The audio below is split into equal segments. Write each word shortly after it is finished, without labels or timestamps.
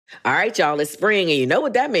All right, y'all, it's spring, and you know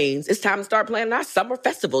what that means. It's time to start planning our summer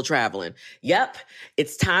festival traveling. Yep,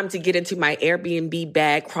 it's time to get into my Airbnb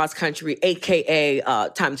bag cross-country, a.k.a.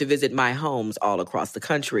 Time to visit my homes all across the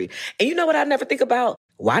country. And you know what I never think about?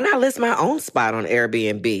 Why not list my own spot on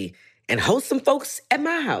Airbnb and host some folks at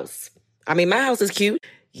my house? I mean, my house is cute.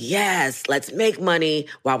 Yes, let's make money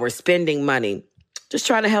while we're spending money. Just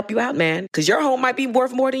trying to help you out, man, because your home might be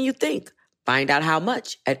worth more than you think. Find out how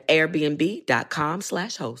much at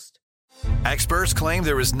airbnb.com/host. Experts claim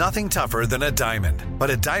there is nothing tougher than a diamond.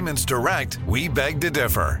 But at Diamonds Direct, we beg to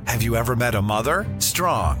differ. Have you ever met a mother?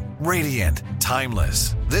 Strong, radiant,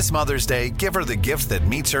 timeless. This Mother's Day, give her the gift that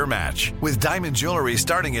meets her match. With diamond jewelry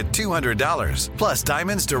starting at $200. Plus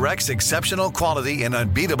Diamonds Direct's exceptional quality and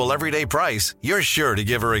unbeatable everyday price, you're sure to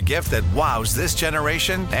give her a gift that wows this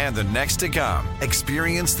generation and the next to come.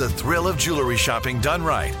 Experience the thrill of jewelry shopping done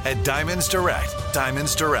right at Diamonds Direct.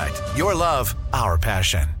 Diamonds Direct. Your love, our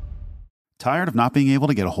passion. Tired of not being able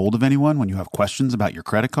to get a hold of anyone when you have questions about your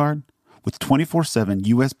credit card? With 24/7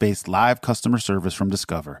 U.S.-based live customer service from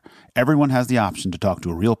Discover, everyone has the option to talk to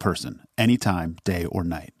a real person anytime, day or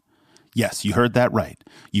night. Yes, you heard that right.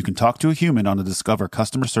 You can talk to a human on the Discover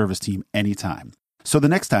customer service team anytime. So the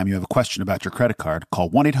next time you have a question about your credit card, call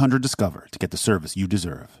 1-800-DISCOVER to get the service you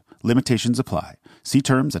deserve. Limitations apply. See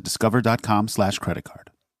terms at discover.com/creditcard.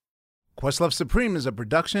 Questlove Supreme is a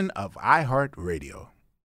production of iHeartRadio.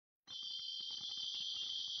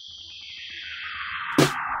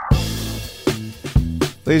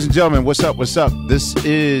 Ladies and gentlemen, what's up? What's up? This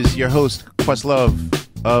is your host, Questlove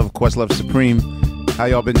of Questlove Supreme. How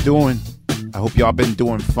y'all been doing? I hope y'all been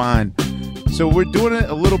doing fine. So we're doing it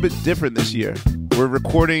a little bit different this year. We're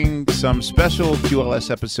recording some special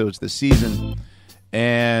QLS episodes this season.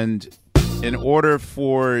 And in order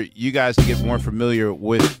for you guys to get more familiar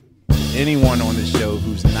with anyone on this show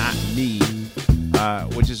who's not me,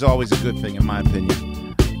 which is always a good thing in my opinion,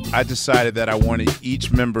 I decided that I wanted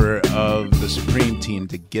each member of the Supreme team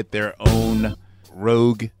to get their own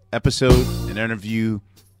rogue episode, an interview,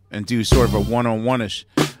 and do sort of a one-on-one-ish.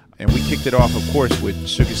 And we kicked it off, of course, with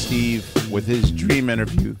Sugar Steve with his dream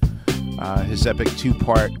interview, his epic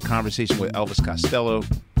two-part conversation with Elvis Costello,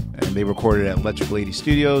 and they recorded at Electric Lady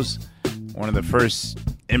Studios, one of the first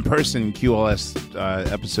in-person QLS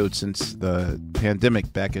episodes since the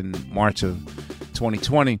pandemic back in March of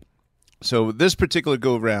 2020. So this particular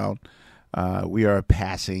go-round, we are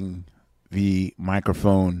passing the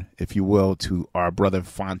microphone, if you will, to our brother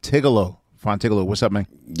Fontigolo. Fontigolo, what's up, man?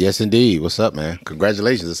 Yes, indeed. What's up, man?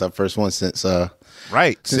 Congratulations. It's our first one since the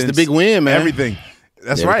big win, man. Everything.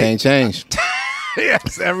 That's right. Everything changed.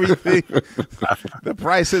 Yes, everything. The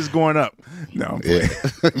price is going up. No, yeah.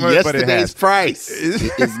 Yesterday's price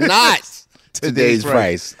is not today's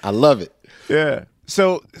price. I love it. Yeah.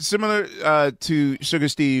 So similar to Sugar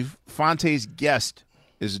Steve, Fonte's guest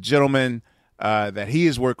is a gentleman that he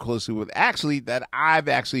has worked closely with, actually, that I've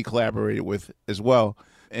actually collaborated with as well.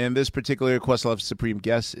 And this particular Questlove Supreme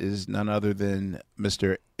guest is none other than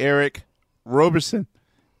Mr. Eric Roberson.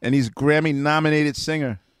 And he's Grammy-nominated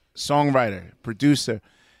singer, songwriter, producer,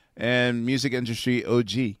 and music industry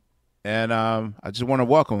OG. And I just want to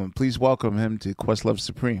welcome him. Please welcome him to Questlove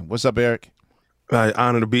Supreme. What's up, Eric?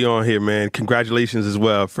 Honor to be on here, man. Congratulations as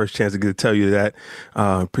well. First chance to get to tell you that.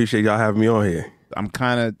 Appreciate y'all having me on here. I'm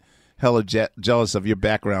kind of hella jealous of your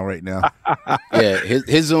background right now. Yeah,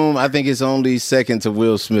 his Zoom, I think it's only second to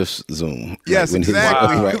Will Smith's Zoom. Yes, like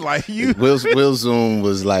exactly. Like you. Will's Zoom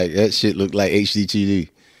was like, that shit looked like HDTV.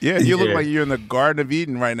 Yeah, you look like you're in the Garden of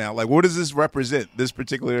Eden right now. Like, what does this represent, this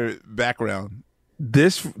particular background?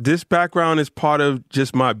 This background is part of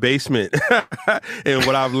just my basement and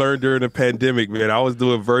what I've learned during the pandemic, man. I was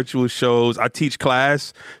doing virtual shows. I teach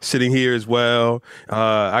class sitting here as well.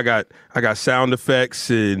 I got sound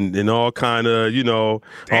effects and all kind of,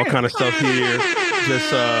 all kind of stuff here.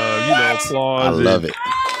 Just, applause. I love it.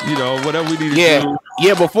 Whatever we need to do.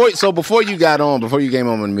 Yeah, before you came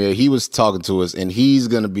on the mirror, he was talking to us, and he's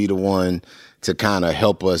going to be the one to kind of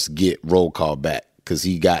help us get roll call back. Because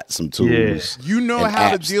he got some tools. Yeah. You know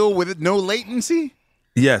how to deal with it, no latency?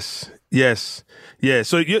 Yes. Yeah.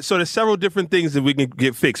 So there's several different things that we can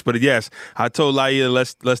get fixed. But yes, I told Laia,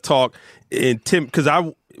 let's talk. And Tim, because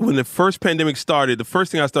when the first pandemic started, the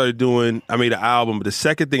first thing I started doing, I made an album. But the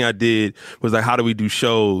second thing I did was like, how do we do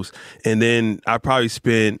shows? And then I probably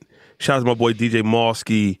spent shout out to my boy DJ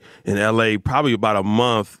Malski in LA, probably about a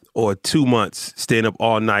month or 2 months, staying up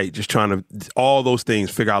all night, just trying to, all those things,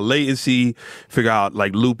 figure out latency, figure out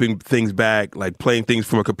like looping things back, like playing things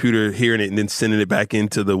from a computer, hearing it, and then sending it back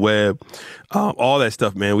into the web. All that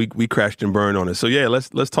stuff, man, we crashed and burned on it. So yeah,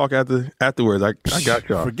 let's talk afterwards. I got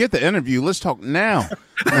y'all. Forget the interview. Let's talk now.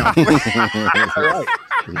 No.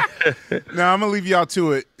 Now I'm gonna leave y'all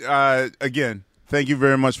to it. Again, thank you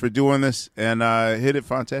very much for doing this, and hit it,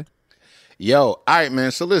 Fonte. Yo, all right,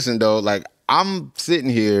 man. So listen, though, like I'm sitting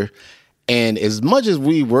here, and as much as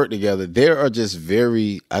we work together, there are just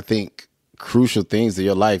very, I think, crucial things in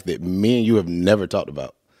your life that me and you have never talked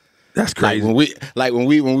about. That's crazy. When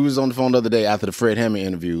we was on the phone the other day after the Fred Hammond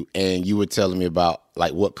interview, and you were telling me about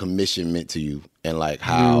like what commission meant to you, and like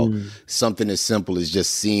how something as simple as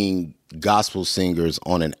just seeing gospel singers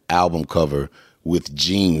on an album cover with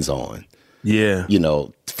jeans on. Yeah. You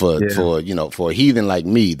know, for a heathen like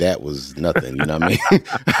me, that was nothing, you know what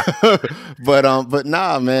I mean? But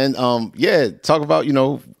nah, man. Yeah, talk about,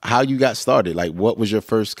 how you got started. Like, what was your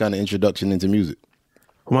first kind of introduction into music?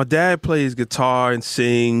 My dad plays guitar and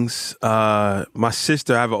sings. My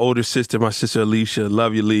sister, I have an older sister, my sister Alicia,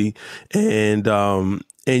 love you, Lee. And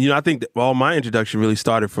I think that all my introduction really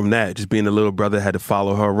started from that, just being a little brother, had to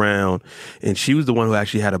follow her around. And she was the one who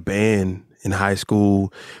actually had a band in high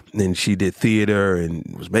school, and she did theater and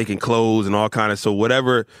was making clothes and all kind of. So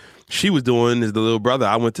whatever she was doing as the little brother,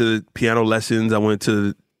 I went to piano lessons, I went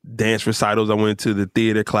to dance recitals, I went to the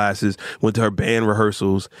theater classes, went to her band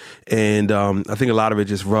rehearsals, and I think a lot of it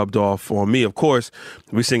just rubbed off on me. Of course,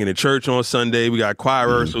 we singing in church on Sunday, we got choir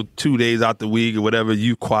rehearsal 2 days out the week or whatever,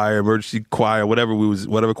 youth choir, emergency choir, whatever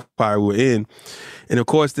choir we were in. And of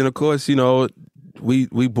course,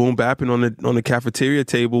 we boom bapping on the cafeteria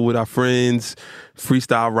table with our friends,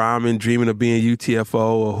 freestyle rhyming, dreaming of being UTFO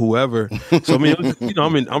or whoever. So I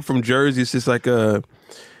mean, I'm from Jersey. It's just like I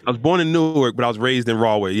was born in Newark, but I was raised in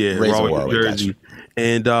Rahway. Yeah, Rahway, Jersey.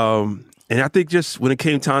 And I think just when it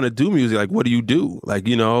came time to do music, like, what do you do? Like,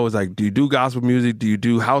 it was like, do you do gospel music? Do you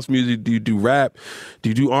do house music? Do you do rap? Do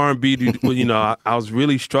you do R&B? I was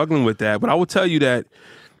really struggling with that. But I will tell you that,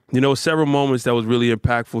 several moments that was really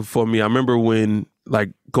impactful for me. I remember when, like,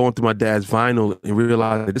 going through my dad's vinyl and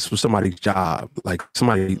realizing that this was somebody's job. Like,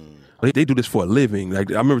 somebody, they do this for a living.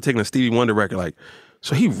 Like, I remember taking a Stevie Wonder record, like,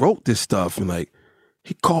 so he wrote this stuff and, like,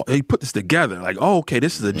 he put this together. Like, oh, okay,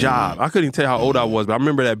 this is a job. I couldn't even tell you how old I was, but I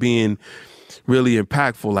remember that being really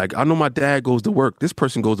impactful. Like, I know my dad goes to work. This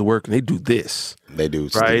person goes to work and they do this. They do.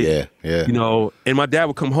 Right? Yeah. And my dad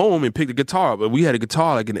would come home and pick the guitar up. But we had a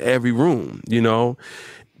guitar, like, in every room,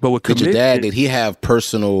 But with did your dad, did he have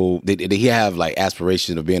did he have like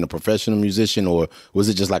aspiration of being a professional musician, or was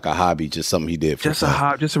it just like a hobby, just something he did for just fun? A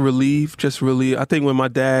hobby, just a relief, just really, I think when my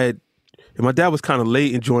dad was kind of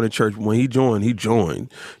late in joining church. When he joined,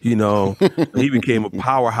 he became a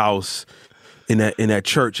powerhouse in that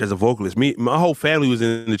church as a vocalist. My whole family was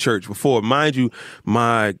in the church before. Mind you,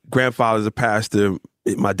 my grandfather's a pastor.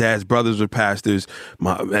 My dad's brothers were pastors.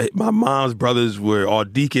 My mom's brothers were all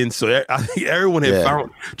deacons. So I think everyone had found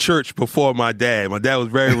church before my dad. My dad was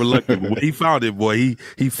very reluctant, but when he found it, boy,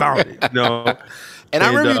 he found it. And I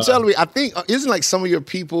remember you telling me, I think, isn't like some of your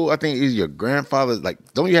people, I think is your grandfather, like,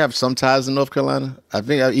 don't you have some ties in North Carolina? I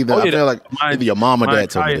think I feel like either your mom or dad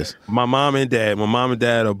told me this. My mom and dad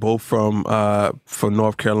are both from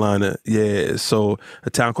North Carolina. Yeah, so a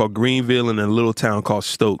town called Greenville and a little town called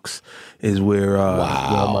Stokes is where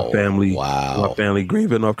my family,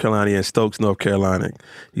 Greenville, North Carolina, and Stokes, North Carolina.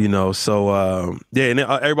 So and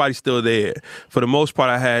everybody's still there. For the most part,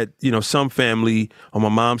 I had some family on my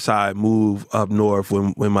mom's side move up north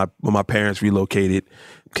when my parents relocated,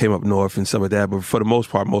 came up north and stuff like that. But for the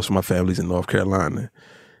most part, most of my family's in North Carolina.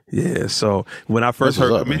 Yeah. So when I first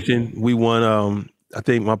heard Commission, we won. I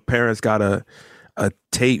think my parents got a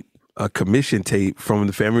commission tape from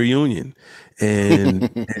the family reunion, and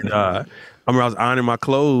I remember I was ironing my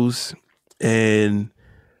clothes and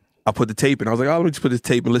I put the tape in. I was like, oh, let me just put this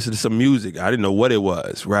tape and listen to some music. I didn't know what it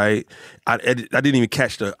was, right? I didn't even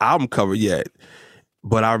catch the album cover yet.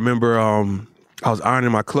 But I remember I was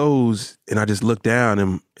ironing my clothes and I just looked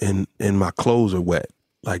down and my clothes were wet.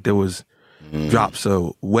 Like there was drops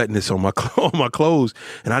of wetness on my clothes.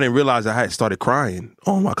 And I didn't realize I had started crying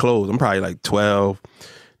on my clothes. I'm probably like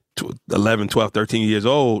 11, 12, 13 years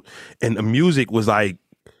old. And the music was like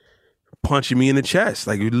punching me in the chest.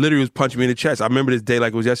 Like it literally was punching me in the chest. I remember this day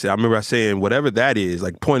like it was yesterday. I remember saying, whatever that is,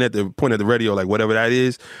 like point at the radio, like whatever that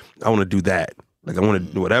is, I want to do that. Like I want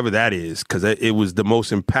to do whatever that is, because it was the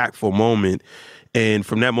most impactful moment. And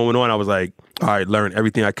from that moment on, I was like, all right, learn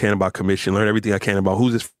everything I can about commission, learn everything I can about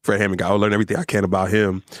who's this Fred Hammond guy. I'll learn everything I can about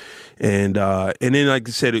him. And then, like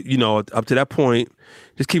I said, you know, up to that point,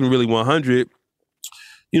 just keeping really 100,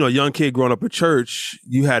 you know, a young kid growing up in church,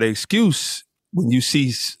 you had an excuse when you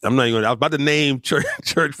see, I was about to name church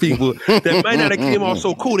people that might not have came off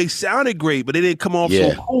so cool. They sounded great, but they didn't come off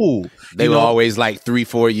so cool. They were always like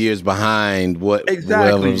 3-4 years behind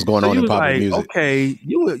whatever was going on in popular music. Okay,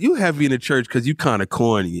 you have to be in the church because you kind of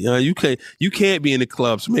corny. You know, you can't be in the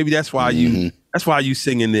club, so maybe that's why that's why you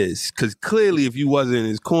singing this. Because clearly, if you wasn't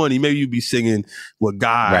as corny, maybe you'd be singing with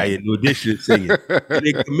Guy and Audition singing. And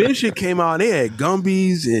the commission came out, they had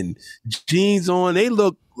Gumbies and jeans on. They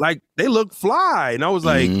look fly, and I was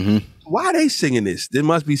like, why are they singing this? There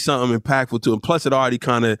must be something impactful to it. Plus, it already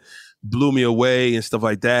kind of blew me away and stuff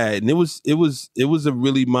like that. And it was a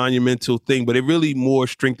really monumental thing, but it really more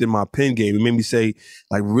strengthened my pen game. It made me say,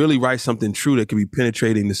 like, really write something true that could be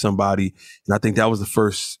penetrating to somebody. And I think that was the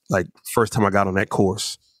first time I got on that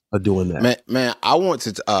course of doing that. Man, I want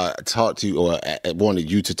to talk to you, or I wanted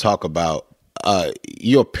you to talk about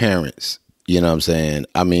your parents. You know what I'm saying?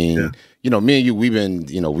 I mean, you know, me and you, we've been,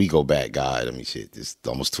 you know, we go back, God. I mean, shit, it's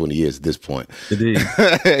almost 20 years at this point. Indeed.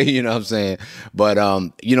 You know what I'm saying? But,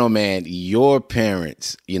 you know, man, your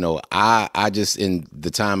parents, you know, I just, in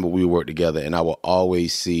the time that we worked together, and I will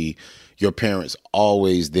always see your parents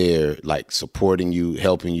always there, like supporting you,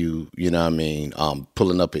 helping you, you know what I mean?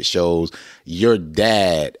 Pulling up at shows. Your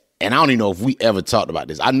dad, and I don't even know if we ever talked about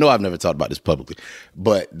this. I know I've never talked about this publicly,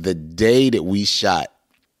 but the day that we shot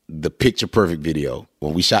the Picture Perfect video,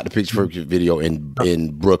 when we shot the Picture Perfect video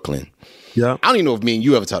in Brooklyn. Yeah. I don't even know if me and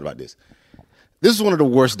you ever talked about this. This is one of the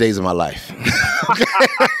worst days of my life.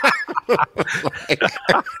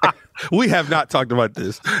 We have not talked about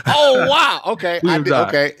this. Oh, wow. Okay.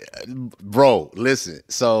 Okay. Bro, listen.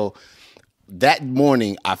 So that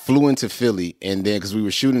morning I flew into Philly, and then, because we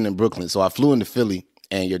were shooting in Brooklyn, so I flew into Philly,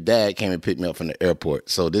 and your dad came and picked me up from the airport.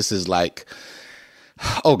 So this is like,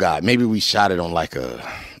 oh God, maybe we shot it on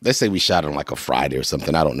let's say we shot it on like a Friday or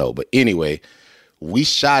something. I don't know. But anyway, we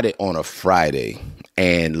shot it on a Friday,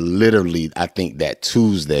 and literally, I think that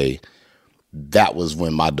Tuesday, that was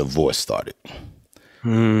when my divorce started.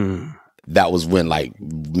 That was when, like,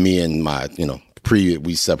 me and my, you know,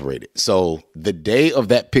 we separated. So the day of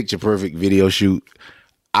that Picture Perfect video shoot,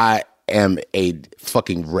 I am a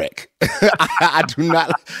fucking wreck. I do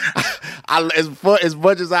not. As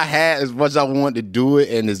much as I wanted to do it,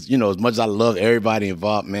 and as much as I love everybody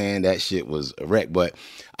involved, man, that shit was a wreck. But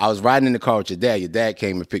I was riding in the car with your dad. Your dad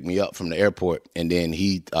came and picked me up from the airport, and then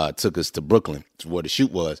he took us to Brooklyn, to where the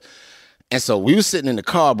shoot was. And so we were sitting in the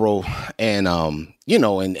car, bro, and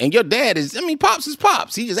and your dad is, Pops is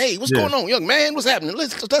Pops. He just, hey, what's going on, young man? What's happening?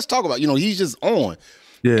 Let's talk about, he's just on.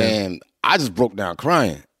 Yeah. And I just broke down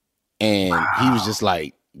crying. And he was just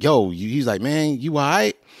like, yo, he's like, man, you all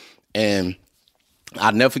right? And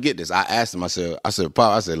I'll never forget this. I asked him, I said,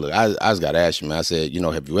 Pop, look, I just got to ask you, man. I said,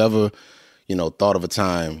 have you ever, thought of a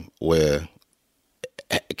time where,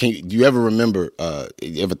 do you ever remember,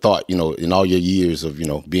 you ever thought, in all your years of,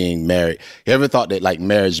 being married, you ever thought that, like,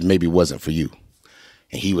 marriage maybe wasn't for you?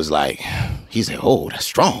 And he said, oh, that's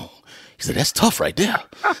strong. He said, that's tough right there.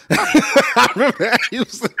 I remember that. He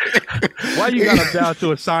was like, why you got him down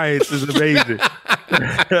to a science is amazing.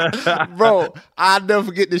 Bro, I'll never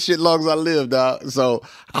forget this shit long as I live, dog. So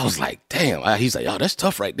I was like, damn. He's like, oh, that's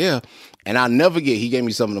tough right there. And I'll never forget, he gave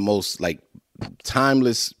me some of the most, like,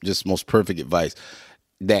 timeless, just most perfect advice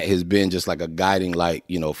that has been just like a guiding light,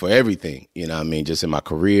 for everything, just in my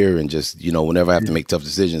career and just, whenever I have to make tough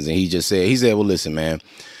decisions. And he said, well, listen, man.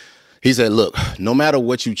 He said, look, no matter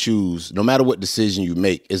what you choose, no matter what decision you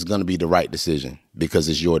make, it's going to be the right decision because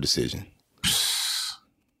it's your decision.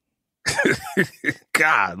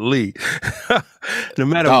 Golly. No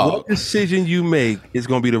matter what decision you make, it's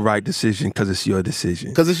going to be the right decision because it's your decision.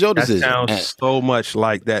 Because it's your decision. That sounds so much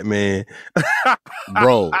like that, man.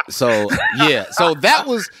 Bro, so yeah. So that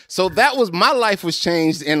was my life was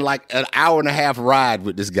changed in like an hour and a half ride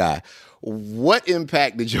with this guy. What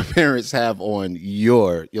impact did your parents have on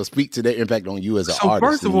you'll speak to their impact on you as an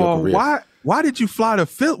artist? First of all, why did you fly to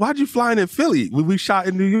Philly? Why did you fly in Philly when we shot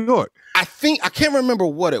in New York? I can't remember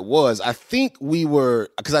what it was. I think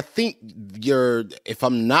if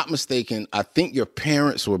I'm not mistaken, I think your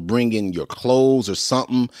parents were bringing your clothes or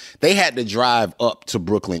something. They had to drive up to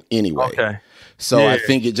Brooklyn anyway. Okay. So yeah. I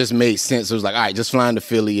think it just made sense. It was like, all right, just flying to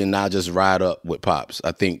Philly and I'll just ride up with Pops.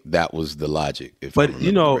 I think that was the logic. But,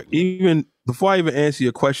 even before I even answer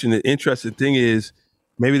your question, the interesting thing is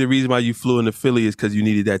maybe the reason why you flew into Philly is because you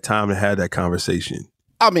needed that time to have that conversation.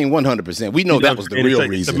 100%. We know that was the real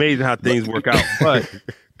reason. It's amazing how things work out. But,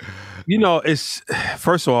 You know, it's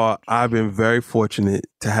first of all, I've been very fortunate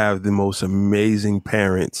to have the most amazing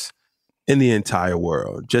parents in the entire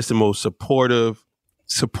world. Just the most supportive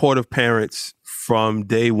parents from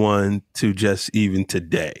day one to just even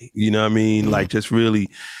today. You know what I mean? Like just really.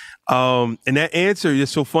 And that answer is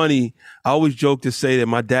so funny. I always joke to say that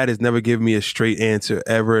my dad has never given me a straight answer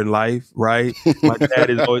ever in life, right? My dad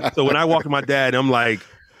is always, so when I walk to my dad, I'm like,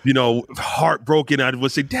 you know, heartbroken. I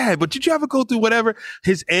would say, Dad, but did you ever go through whatever?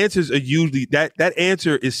 His answers are usually that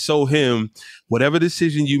answer is so him. Whatever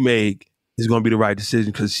decision you make is going to be the right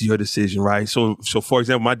decision because it's your decision, right? So for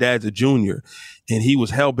example, my dad's a junior, and he was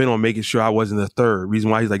hell bent on making sure I wasn't a third. Reason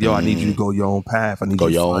why he's like, yo, I need you to go your own path. I need go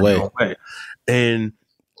you to your own way. And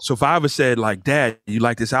so if I ever said like, Dad, you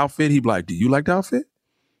like this outfit? He'd be like, do you like the outfit?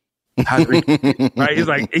 Right? He's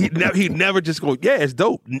like, he'd never just go, yeah, it's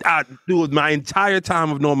dope. I do my entire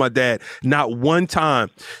time of knowing my dad, not one time,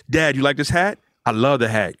 Dad, you like this hat? I love the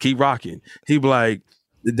hat. Keep rocking. He'd be like,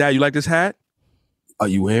 Dad, you like this hat? Are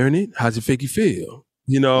you wearing it? How's it make you feel?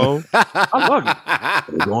 You know, I love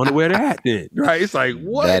it. We're going to wear the hat then, right? It's like,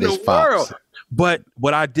 what in the world? But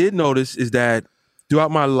what I did notice is that throughout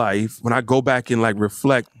my life, when I go back and like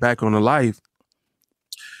reflect back on the life,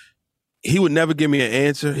 he would never give me an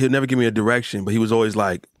answer. He'd never give me a direction, but he was always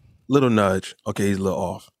like, little nudge. Okay, he's a little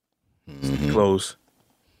off. Close.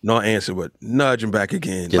 No answer, but nudge him back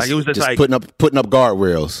again. Like it was just like putting up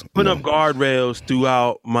guardrails. Putting up guardrails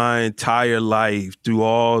throughout my entire life, through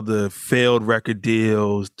all the failed record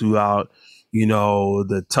deals, throughout, you know,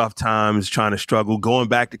 the tough times, trying to struggle, going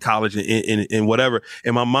back to college and whatever.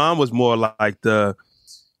 And my mom was more like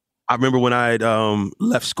I remember when I had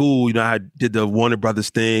left school, you know, I did the Warner Brothers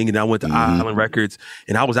thing and I went to Island Records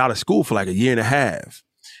and I was out of school for like a year and a half.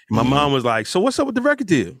 And my mom was like, so what's up with the record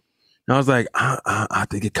deal? And I was like, I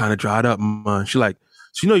think it kind of dried up, Mom. She's like,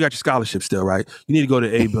 so you know you got your scholarship still, right? You need to go to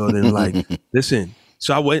A building. Like, listen.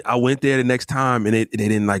 So I went there the next time and they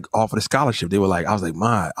didn't like offer the scholarship. They were like, I was like,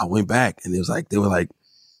 Ma, I went back and they were like,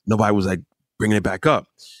 nobody was like bringing it back up.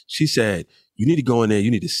 She said, you need to go in there. You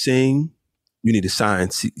need to sing. You need to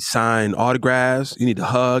sign autographs. You need to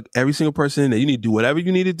hug every single person in there. You need to do whatever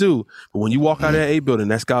you need to do. But when you walk out of that A building,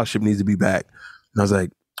 that scholarship needs to be back. And I was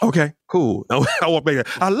like, okay, cool. I walked back there.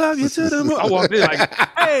 I love you to the moon. I walked in like,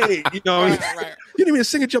 hey, you know, you didn't even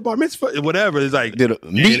sing at your bar mitzvah, whatever. It's like did a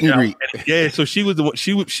meet and greet. Yeah, so she was the one.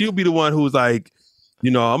 She'll be the one who was like,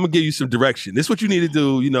 you know, I'm gonna give you some direction. This is what you need to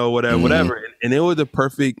do. You know, whatever. And they were the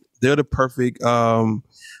perfect. They're the perfect.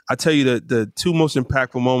 I tell you the two most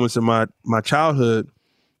impactful moments in my childhood.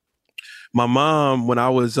 My mom, when I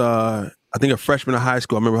was I think a freshman in high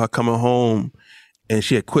school, I remember her coming home. And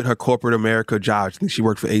she had quit her corporate America job. I think she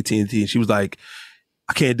worked for AT&T. And she was like,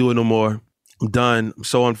 I can't do it no more. I'm done.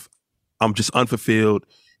 I'm just unfulfilled.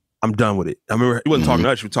 I'm done with it. I remember he wasn't talking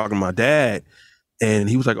to us. She was talking to my dad. And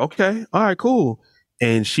he was like, okay, all right, cool.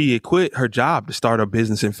 And she had quit her job to start a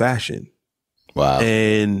business in fashion. Wow.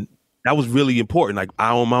 And that was really important. Like,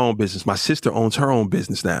 I own my own business. My sister owns her own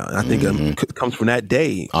business now. And I think it comes from that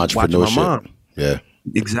day. Entrepreneurship. Watching my mom. Yeah.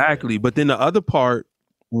 Exactly. But then the other part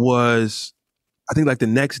was, I think like the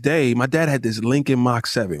next day, my dad had this Lincoln Mach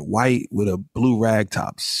 7, white with a blue rag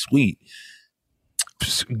top, sweet,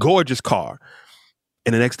 gorgeous car.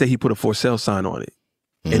 And the next day he put a for sale sign on it.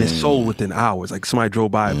 And it sold within hours. Like somebody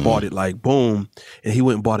drove by and bought it, like boom. And he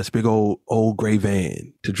went and bought this big old gray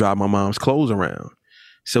van to drive my mom's clothes around.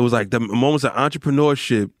 So it was like the moments of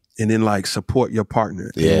entrepreneurship and then like support your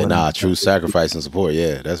partner. Yeah, true sacrifice and support.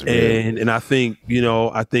 Yeah, that's real. And I think, you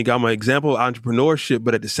know, I'm an example of entrepreneurship,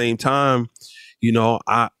 but at the same time, you know,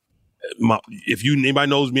 if anybody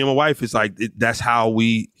knows me and my wife, it's like that's how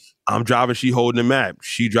I'm driving, she holding the map.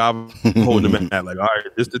 She driving, holding the map. Like, all right,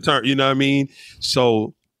 this the turn. You know what I mean?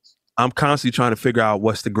 So I'm constantly trying to figure out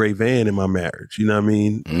what's the gray van in my marriage. You know what I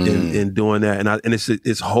mean? And doing that, and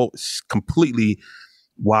it's completely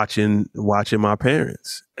watching my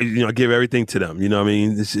parents. You know, I give everything to them. You know what I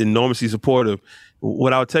mean? It's enormously supportive.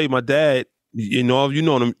 What I'll tell you, my dad, you know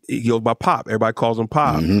him. He goes by Pop. Everybody calls him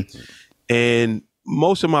Pop. And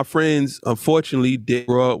most of my friends, unfortunately, did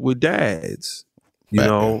grow up with dads, you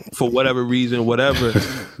know, for whatever reason, whatever.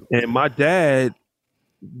 And my dad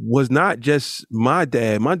was not just my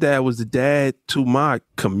dad. My dad was the dad to my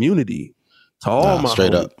community, to all my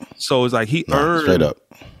straight homies. up. So it's like he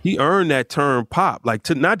earned that term Pop, like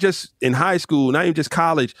to not just in high school, not even just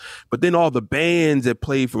college, but then all the bands that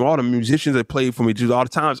played from, all the musicians that played for me, just all the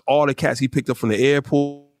times, all the cats he picked up from the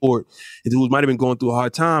airport. Who might have been going through a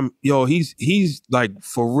hard time, yo, he's like,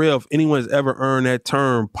 for real, if anyone's ever earned that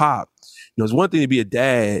term Pop, you know, it's one thing to be a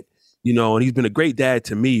dad, you know, and he's been a great dad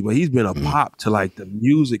to me, but he's been a Pop to like the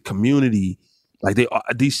music community Like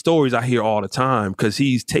these stories I hear all the time because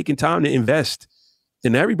he's taking time to invest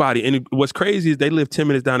in everybody. And what's crazy is they live 10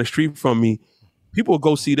 minutes down the street from me. People will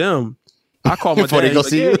go see them. I call my dad. They go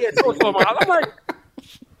see you? I'm like,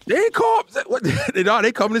 they ain't call. What?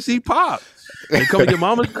 They coming to see Pop. They come. Your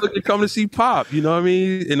mama's coming to see Pop. You know what I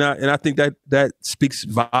mean? And I think that speaks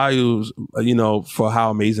volumes. For how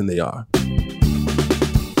amazing they are.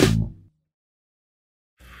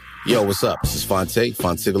 Yo, what's up? This is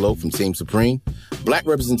Fontigolo from Team Supreme. Black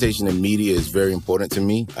representation in media is very important to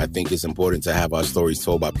me. I think it's important to have our stories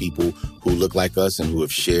told by people who look like us and who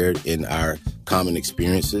have shared in our common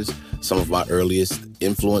experiences. Some of my earliest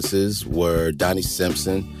influences were Donnie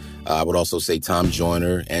Simpson. I would also say Tom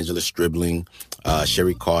Joyner, Angela Stribling,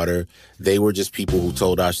 Sherry Carter. They were just people who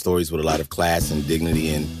told our stories with a lot of class and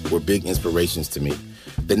dignity and were big inspirations to me.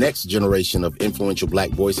 The next generation of influential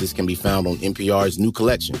Black voices can be found on NPR's new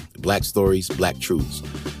collection, Black Stories, Black Truths.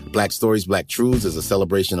 Black Stories, Black Truths is a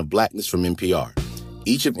celebration of Blackness from NPR.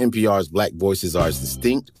 Each of NPR's Black voices are as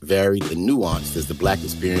distinct, varied, and nuanced as the Black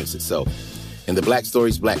experience itself. In the Black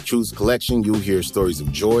Stories, Black Truths collection, you'll hear stories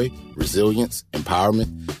of joy, resilience,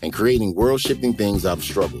 empowerment, and creating world-shifting things out of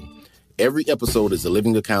struggle. Every episode is a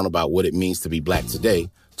living account about what it means to be Black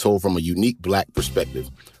today, told from a unique Black perspective.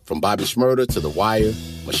 From Bobby Shmurda to The Wire,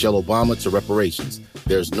 Michelle Obama to reparations,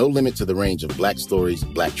 there's no limit to the range of Black stories,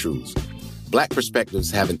 Black truths. Black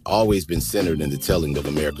perspectives haven't always been centered in the telling of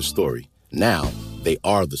America's story. Now, they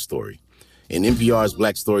are the story. In NPR's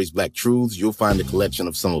Black Stories, Black Truths, you'll find a collection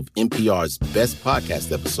of some of NPR's best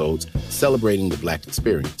podcast episodes celebrating the Black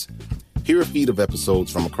experience. Hear a feed of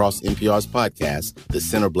episodes from across NPR's podcast, The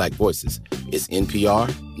Center Black Voices. It's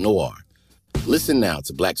NPR Noir. Listen now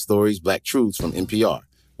to Black Stories, Black Truths from NPR,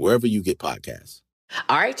 wherever you get podcasts.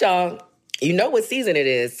 All right, y'all. You know what season it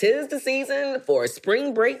is. 'Tis the season for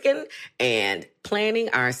spring breaking and planning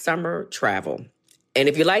our summer travel. And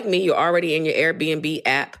if you're like me, you're already in your Airbnb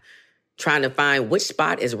app trying to find which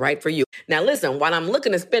spot is right for you. Now, listen, while I'm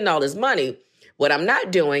looking to spend all this money, what I'm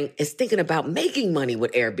not doing is thinking about making money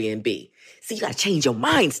with Airbnb. See, you got to change your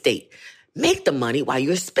mind state. Make the money while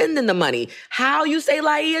you're spending the money. How, you say,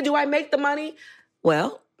 Laia, do I make the money?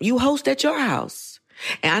 Well, you host at your house.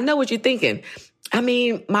 And I know what you're thinking. I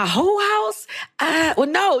mean, my whole house? Well,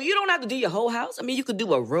 no, you don't have to do your whole house. I mean, you could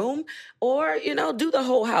do a room or, do the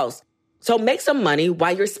whole house. So make some money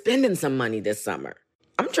while you're spending some money this summer.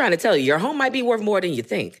 I'm trying to tell you, your home might be worth more than you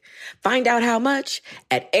think. Find out how much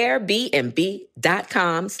at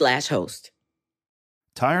airbnb.com/host.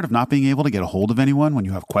 Tired of not being able to get a hold of anyone when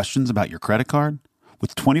you have questions about your credit card?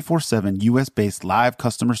 With 24/7 U.S.-based live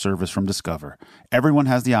customer service from Discover, everyone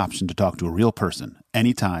has the option to talk to a real person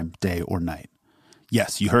anytime, day or night.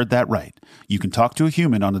 Yes, you heard that right. You can talk to a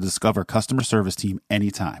human on the Discover customer service team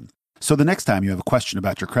anytime. So the next time you have a question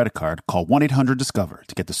about your credit card, call 1-800-DISCOVER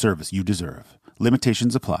to get the service you deserve.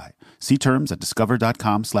 Limitations apply. See terms at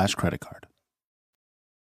discover.com/creditcard.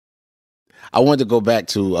 I wanted to go back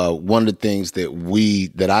to one of the things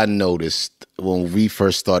that I noticed when we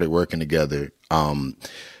first started working together,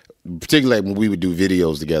 particularly when we would do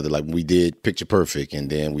videos together, like we did Picture Perfect, and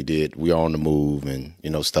then we Are on the Move, and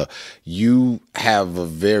stuff. You have a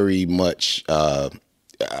very much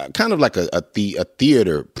kind of like a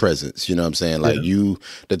theater presence. You know what I'm saying? Like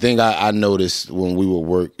the thing I noticed when we would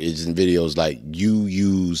work is in videos, like you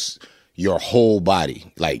use your whole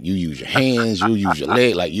body. Like you use your hands, you use your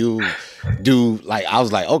leg, like you do, like, I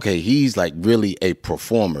was like, okay, he's like really a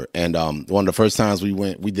performer. And one of the first times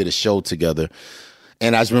we did a show together.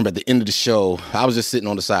 And I just remember at the end of the show, I was just sitting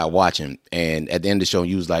on the side watching. And at the end of the show,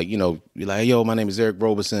 you was like, you're like, yo, my name is Eric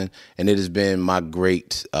Roberson, and it has been my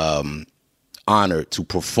great honor to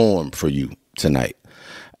perform for you tonight.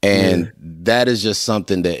 And that is just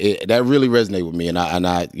something that really resonated with me. And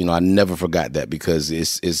I never forgot that, because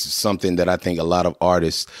it's something that I think a lot of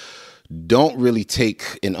artists don't really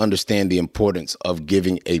take and understand the importance of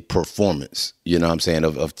giving a performance, you know what I'm saying,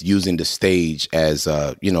 of using the stage as,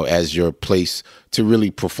 as your place to really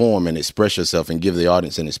perform and express yourself and give the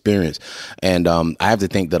audience an experience. And I have to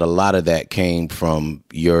think that a lot of that came from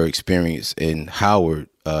your experience in Howard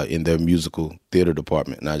in their musical theater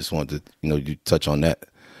department. And I just wanted to, you touch on that.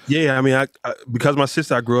 Yeah, I mean, I because my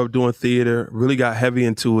sister, I grew up doing theater, really got heavy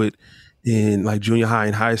into it in like junior high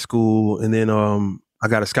and high school. And then I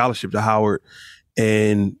got a scholarship to Howard,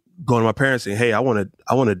 and going to my parents saying, hey, I want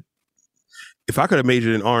to, if I could have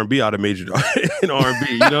majored in R&B, I'd have majored in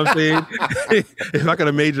R&B. You know what I'm saying? If I could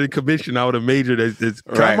have majored in commission, I would have majored as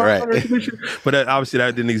right. But obviously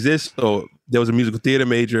that didn't exist. So there was a musical theater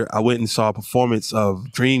major. I went and saw a performance of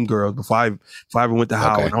Dreamgirls before I ever went to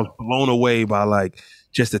Howard. And I was blown away by like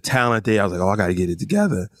just the talent there. I was like, oh, I got to get it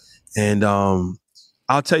together. And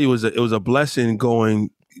I'll tell you, it was a blessing going.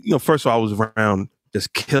 First of all, I was around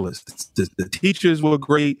just killers. The teachers were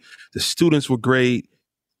great. The students were great.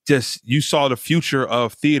 Just you saw the future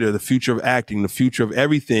of theater, the future of acting, the future of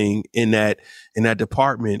everything in that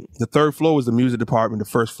department. The third floor was the music department. The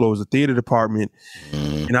first floor was the theater department.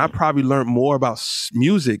 And I probably learned more about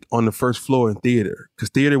music on the first floor in theater, because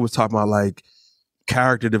theater was talking about like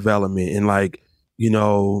character development and like,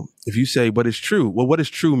 if you say, but it's true. Well, what does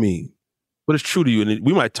true mean? What is true to you? And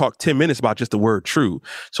we might talk 10 minutes about just the word true.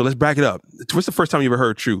 So let's back it up. What's the first time you ever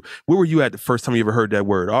heard true? Where were you at the first time you ever heard that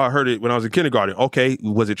word? Oh, I heard it when I was in kindergarten. Okay,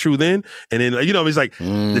 was it true then? And then, it's like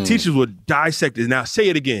the teachers would dissect it. Now say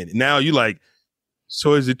it again. And now you like,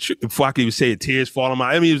 so is it true? Before I could even say it, tears fall on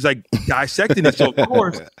my, it was like dissecting it. So of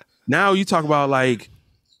course, now you talk about like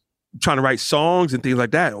trying to write songs and things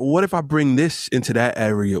like that. What if I bring this into that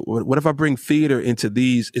area? What if I bring theater into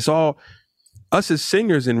these? It's all us as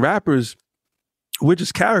singers and rappers. We're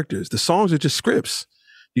just characters. The songs are just scripts.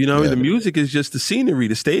 The music is just the scenery.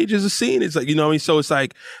 The stage is a scene. It's like, so it's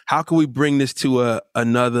like, how can we bring this to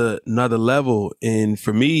another level? And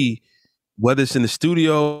for me, whether it's in the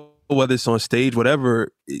studio, whether it's on stage,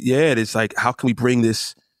 whatever, it's like, how can we bring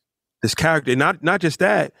this character? And not just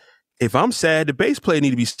that. If I'm sad, the bass player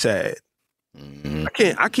need to be sad.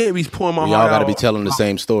 I can't be pouring my heart out. We all got to be telling the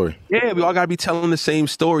same story. Yeah, we all got to be telling the same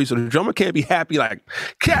story. So the drummer can't be happy like,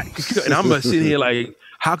 cat, and I'm gonna sit here like,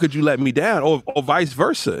 how could you let me down, or vice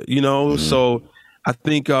versa? So I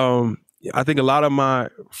think a lot of my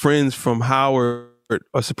friends from Howard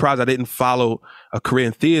are surprised I didn't follow a career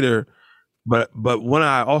in theater, but when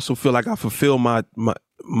I also feel like I fulfill my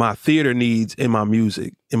theater needs in my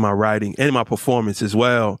music, in my writing, and in my performance as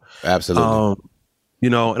well. Absolutely.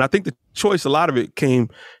 And I think the choice, a lot of it came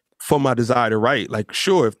from my desire to write. Like,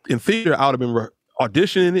 sure, if in theater, I would have been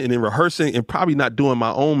auditioning and then rehearsing and probably not doing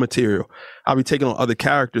my own material. I'll be taking on other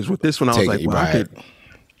characters. With this one, I was like, well,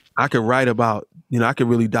 I could write about, I could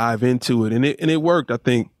really dive into it. And it worked. I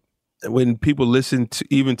think when people listen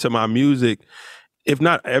to my music, if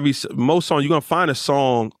not most songs, you're going to find a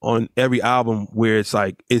song on every album where it's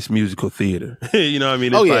like, it's musical theater. You know what I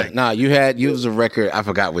mean? It's you was a record, I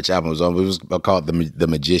forgot which album it was on, but it was called The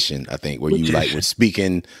Magician, I think, where you like were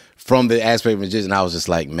speaking from the aspect of magician. I was just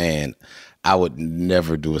like, man, I would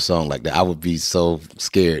never do a song like that. I would be so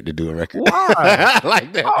scared to do a record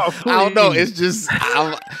like that. Oh, I don't know. It's just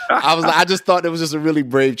I just thought it was just a really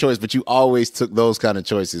brave choice. But you always took those kind of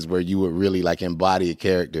choices where you would really like embody a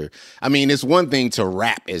character. I mean, it's one thing to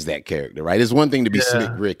rap as that character, right? It's one thing to be Slick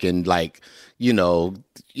Rick and like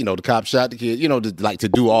the cop shot the kid, to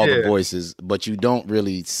do all the voices, but you don't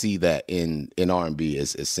really see that in R&B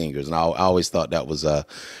as singers. And I always thought that was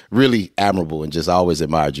really admirable, and just always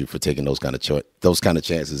admired you for taking those kind of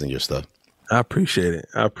chances in your stuff. I appreciate it.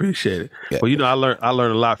 Yeah. Well, I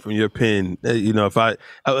learned a lot from your pen. If I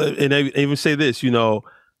even say this, the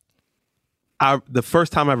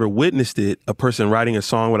first time I ever witnessed it, a person writing a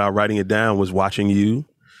song without writing it down, was watching you.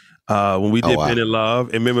 When we did Ben in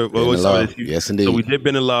Love, and remember what was on this? Yes, indeed. So we did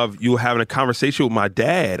Ben in Love. You were having a conversation with my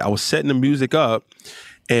dad. I was setting the music up,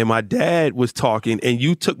 and my dad was talking, and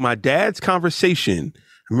you took my dad's conversation. I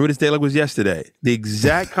remember this day like it was yesterday. The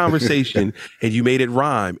exact conversation, and you made it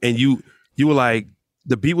rhyme. And you were like,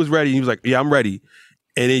 the beat was ready. And you was like, yeah, I'm ready.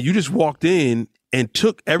 And then you just walked in and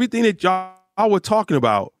took everything that y'all were talking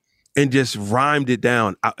about and just rhymed it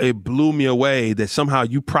down. It blew me away that somehow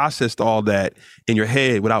you processed all that in your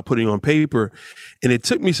head without putting it on paper. And it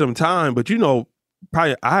took me some time, but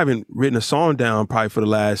probably I haven't written a song down probably for the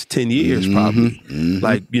last 10 years, probably.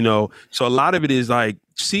 Like, so a lot of it is like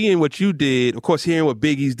seeing what you did, of course, hearing what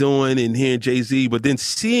Biggie's doing and hearing Jay-Z, but then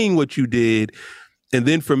seeing what you did. And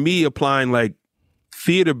then for me, applying like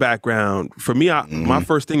theater background, for me, my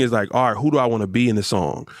first thing is like, all right, who do I want to be in the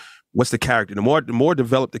song? What's the character? The more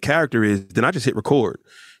developed the character is, then I just hit record,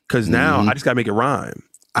 because now I just gotta make it rhyme.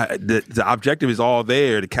 The objective is all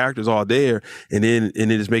there, the character's all there, and then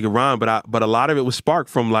just make it rhyme. But a lot of it was sparked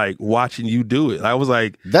from like watching you do it. I was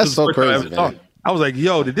like, that's so crazy, man. I was like,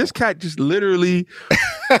 yo, did this cat just literally?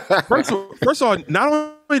 first of all,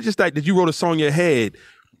 not only just that, did you wrote a song in your head,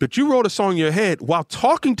 but you wrote a song in your head while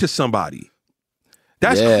talking to somebody.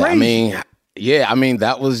 That's crazy. I mean,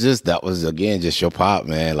 that was again just your pop,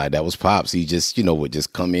 man. Like, that was Pops. He just, would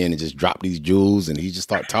just come in and just drop these jewels, and he just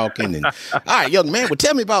start talking. And all right, young man, well,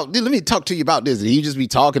 tell me let me talk to you about this. And he just be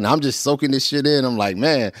talking. I'm just soaking this shit in. I'm like,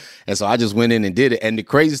 man. And so I just went in and did it. And the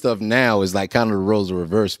crazy stuff now is like kind of the roles are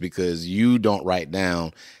reversed, because you don't write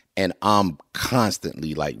down and I'm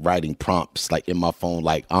constantly like writing prompts like in my phone.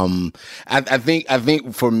 Like I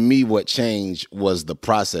think for me what changed was the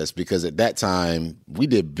process, because at that time we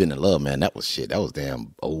did Been in Love, man. That was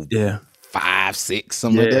damn old. Yeah. 5, 6,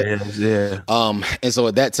 something like that. Yeah. And so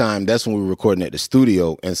at that time, that's when we were recording at the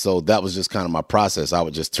studio. And so that was just kind of my process. I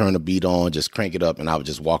would just turn the beat on, just crank it up, and I would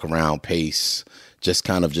just walk around, pace, just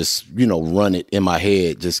kind of just, run it in my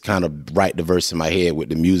head, just kind of write the verse in my head with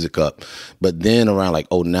the music up. But then around like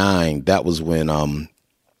 2009, that was when, and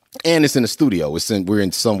it's in the studio. We're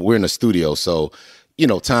in a studio. So,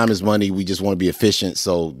 time is money. We just want to be efficient.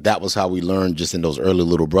 So that was how we learned just in those early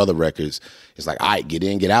Little Brother records. It's like, all right, get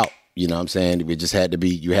in, get out. You know what I'm saying? We just had to be,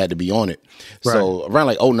 you had to be on it. Right. So around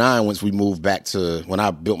like 2009, once we moved back to when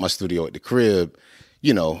I built my studio at the crib,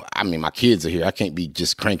 my kids are here. I can't be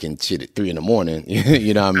just cranking shit at 3 a.m.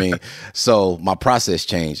 You know what I mean? So my process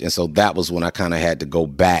changed. And so that was when I kind of had to go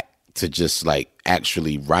back to just like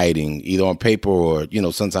actually writing either on paper or,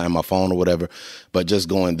 sometime on my phone or whatever, but just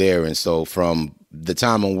going there. And so from the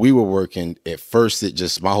time when we were working, at first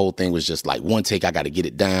my whole thing was just like one take, I got to get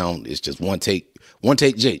it down. It's just one take,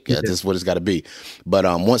 Jake. Yeah, that's what it's got to be. But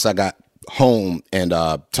once I got home and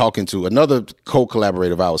talking to another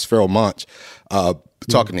co-collaborator of ours, Pharoah Monch,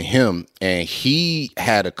 talking to him, and he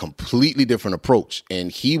had a completely different approach.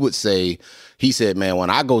 And he said, man, when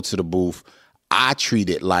I go to the booth, I treat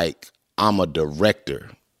it like I'm a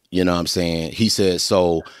director. You know what I'm saying? He said,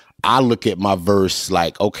 so I look at my verse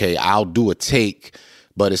like, okay, I'll do a take,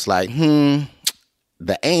 but it's like,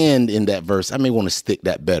 the and in that verse, I may want to stick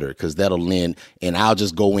that better because that'll lend, and I'll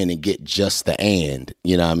just go in and get just the and,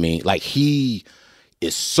 you know what I mean? Like, he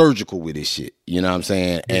is surgical with his shit, you know what I'm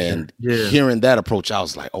saying? Yeah, and hearing that approach, I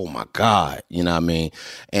was like, oh my God, you know what I mean?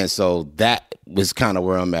 And so that was kind of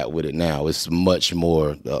where I'm at with it now. It's much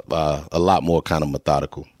more, a lot more kind of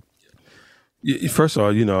methodical. First of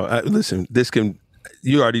all, listen,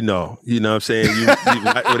 you already know, what I'm saying? You with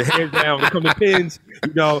the hands down, when it comes to pins,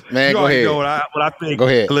 man, you already know what I think. Go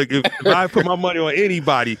ahead. Look, if I put my money on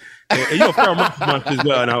anybody, and Pharoah Monch as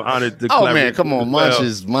well, and I'm honored to collaborate. Oh man, come on,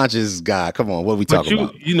 Monch is God. Come on, what are we talking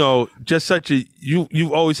about? Just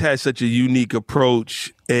you've always had such a unique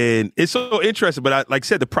approach, and it's so interesting. But like I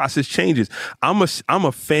said, the process changes. I'm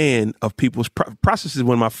a fan of people's process. Is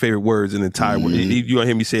one of my favorite words in the entire world. You're gonna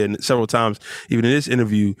hear me say it several times, even in this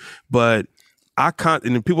interview. But and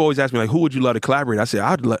then people always ask me, like, who would you love to collaborate? I say,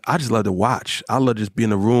 I just love to watch. I love just be in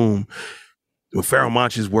the room when Pharoah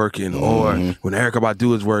Monch is working, or when Erykah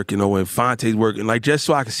Badu is working, or when Fonte's working, like, just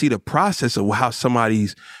so I can see the process of how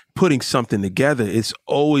somebody's putting something together. It's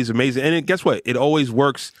always amazing. And guess what? It always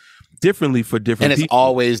works differently for different people. And it's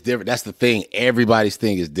always different. That's the thing. Everybody's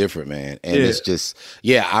thing is different, man. And it's just,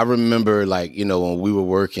 I remember, like, when we were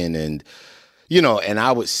working and, and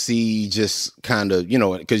I would see just kind of,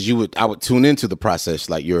 because I would tune into the process,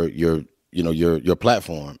 like your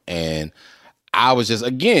platform, and I was just,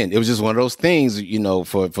 again, it was just one of those things,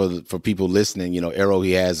 for people listening, Arrow,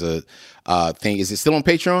 he has a thing. Is it still on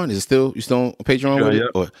Patreon? You still on Patreon with it?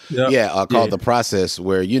 Or, called The Process,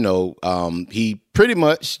 where, he pretty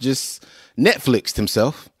much just Netflixed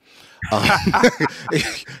himself.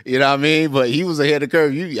 You know what I mean? But he was ahead of the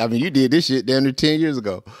curve. You did this shit damn near 10 years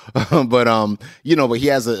ago. But he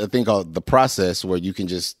has a thing called The Process, where you can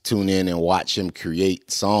just tune in and watch him create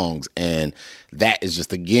songs. And that is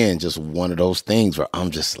just, again, just one of those things where I'm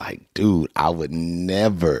just like, dude, I would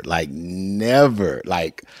never,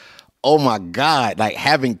 oh my God, like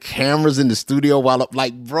having cameras in the studio while I'm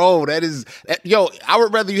like, bro, I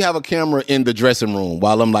would rather you have a camera in the dressing room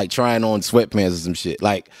while I'm like trying on sweatpants or some shit.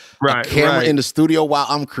 Like, a camera in the studio while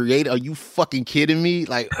I'm creating. Are you fucking kidding me?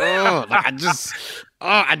 Like, I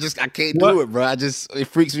can't do it, bro. It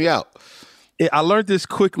freaks me out. I learned this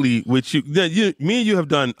quickly with you. Me and you have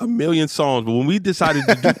done a million songs, but when we decided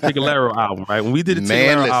to do the Tigalero album, right? When we did the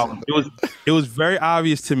Tigalero album, it was very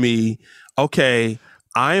obvious to me, okay,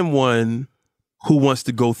 I am one who wants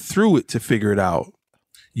to go through it to figure it out.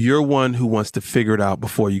 You're one who wants to figure it out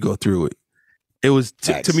before you go through it. It was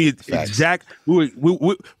to me exact. We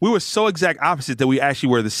were so exact opposite that we actually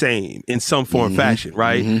were the same in some form, fashion,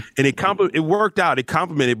 right? And it worked out. It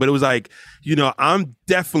complemented, but it was like, I'm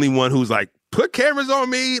definitely one who's like, put cameras on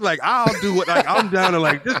me, like I'll do it. Like I'm down to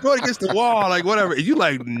like just go against the wall, like whatever. And you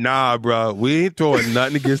like, nah, bro, we ain't throwing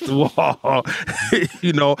nothing against the wall. I'm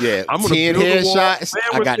gonna 10 headshots.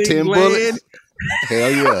 I got 10 bullets.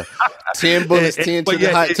 Hell yeah, 10 bullets, 10 to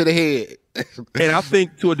the head. And I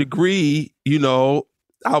think to a degree, maybe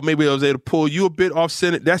I was able to pull you a bit off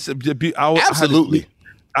center. That's absolutely.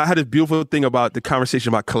 I had this beautiful thing about the conversation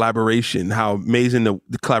about collaboration, how amazing the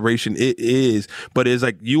collaboration it is. But it's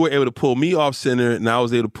like you were able to pull me off center, and I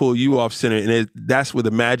was able to pull you off center, and that's where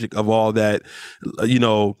the magic of all that,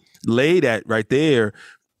 laid at right there.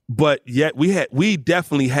 But yet we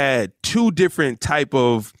definitely had two different type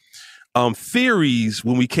of theories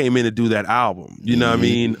when we came in to do that album. You know what I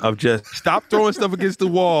mean? Of just stop throwing stuff against the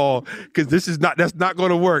wall, because that's not going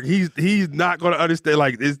to work. He's not going to understand.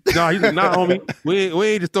 Like, he's like, nah, homie, we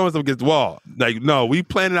ain't just throwing stuff against the wall. Like, no, we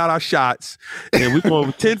planning out our shots, and we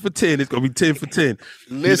going 10 for 10. It's going to be 10 for 10.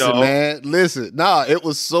 Listen, man, listen. No, it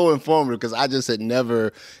was so informative, because I just had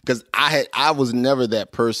never, because I was never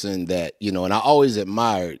that person that, and I always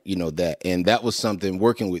admired, that, and that was something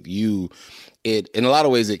working with you. It, in a lot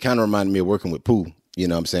of ways, it kind of reminded me of working with Pooh, you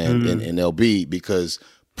know what I'm saying, in LB, because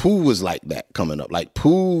Pooh was like that coming up. Like,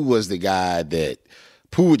 Pooh was the guy that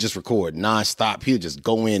Pooh would just record nonstop. He would just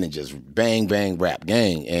go in and just bang, bang, rap,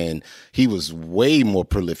 gang. And he was way more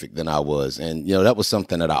prolific than I was. And, that was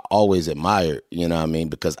something that I always admired, you know what I mean,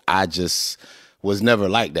 because I just was never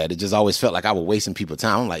like that. It just always felt like I was wasting people's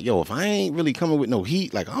time. I'm like, yo, if I ain't really coming with no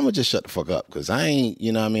heat, like, I'm going to just shut the fuck up, because I ain't,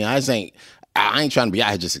 you know what I mean, I ain't trying to be out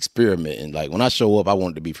here just experimenting. Like, when I show up, I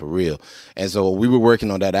want it to be for real. And so we were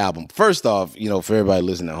working on that album. First off, for everybody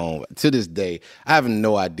listening at home, to this day, I have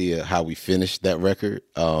no idea how we finished that record.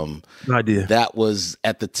 No idea. That was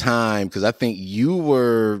at the time, because I think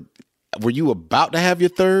were you about to have your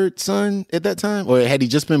third son at that time? Or had he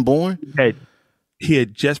just been born? He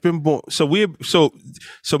had just been born. So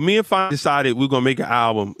me and Fine decided we were going to make an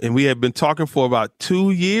album, and we had been talking for about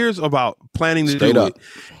 2 years about planning to do it.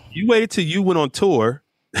 You waited till you went on tour,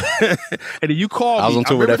 and then you called me. I was on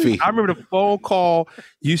tour with Effie. I remember the phone call.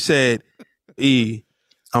 You said, "E,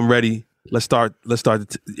 I'm ready. Let's start." At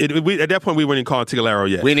that point, we weren't even calling Tigalero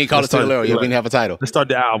yet. We didn't call it Tigalero yet. We didn't have a title. Let's start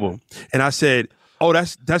the album. And I said, "Oh,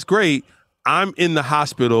 that's great. I'm in the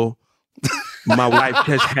hospital. My wife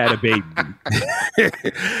just had a baby."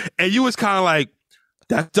 And you was kind of like,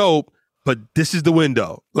 "That's dope, but this is the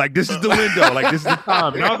window. Like, this is the window. Like, this is the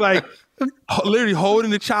time." And I was like, literally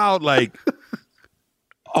holding the child, like,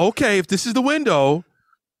 okay, if this is the window,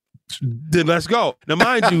 then let's go. Now,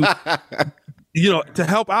 mind you, to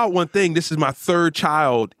help out one thing, this is my third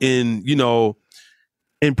child in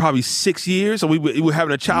probably 6 years. So we were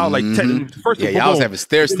having a child, like, first of all, y'all was having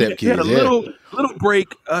stair-step kids. We had a little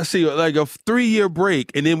break, like a 3-year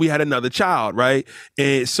break, and then we had another child, right?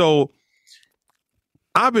 And so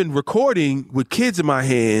I've been recording with kids in my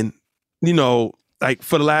hand, like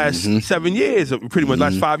for the last 7 years, pretty much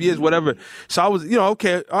last 5 years, whatever. So I was,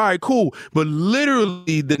 okay, all right, cool. But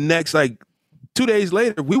literally the next, like, 2 days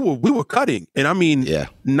later, we were cutting. And I mean,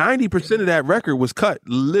 90% of that record was cut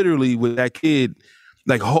literally with that kid,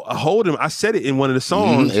 like, hold him. I said it in one of the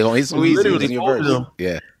songs. He's literally in your verse.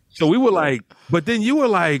 Yeah. So we were like, but then you were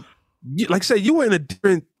like I said, you were in a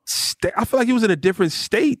different state. I feel like you was in a different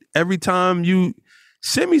state every time you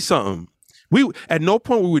sent me something. At no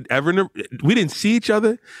point we didn't see each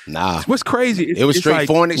other. Nah. What's crazy? It was straight, like,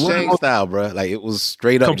 foreign exchange style, bro. Like, it was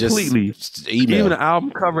straight up completely. Just email. Even the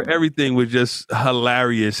album cover, everything was just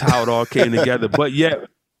hilarious how it all came together. But yet,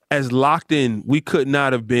 as locked in, we could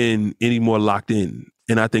not have been any more locked in.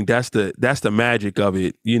 And I think that's the magic of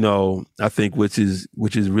it, I think, which is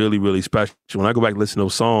really, really special. When I go back and listen to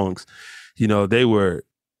those songs, they were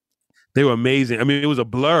amazing. I mean, it was a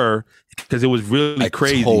blur because it was really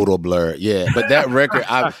crazy. Total blur, yeah. But that record,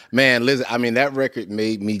 listen, I mean, that record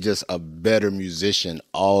made me just a better musician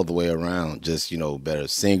all the way around. Just, better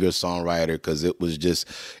singer, songwriter, because it was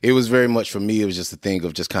very much, for me, it was just a thing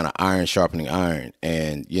of just kind of iron sharpening iron.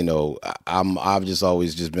 And, I've just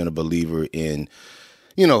always just been a believer in,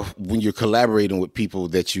 when you're collaborating with people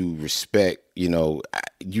that you respect,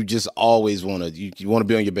 you just always want to, you want to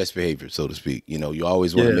be on your best behavior, so to speak. You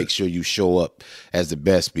always want to make sure you show up as the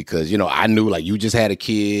best, because, I knew, like, you just had a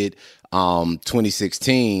kid,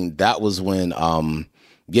 2016. That was when,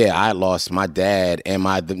 I lost my dad and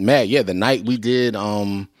the night we did,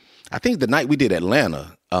 I think the night we did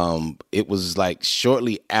Atlanta, it was like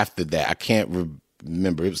shortly after that. I can't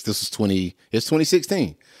remember. This was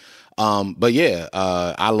 2016.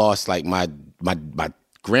 I lost, like, my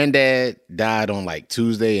granddad died on, like,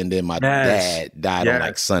 Tuesday, and then my dad died on,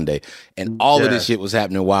 like, Sunday. And all of this shit was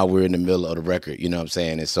happening while we were in the middle of the record, you know what I'm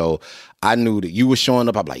saying? And so I knew that you were showing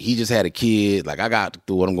up. I'm like, he just had a kid. Like, I got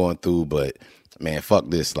through what I'm going through, but man, fuck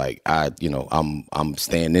this. Like, I'm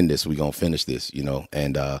staying in this. We gonna finish this,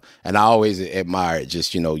 And I always admired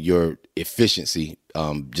just, your efficiency,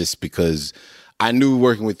 just because I knew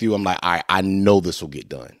working with you, I'm like, all right, I know this will get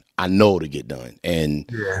done. I know it'll get done. And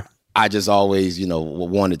I just always,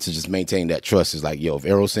 wanted to just maintain that trust. It's like, yo, if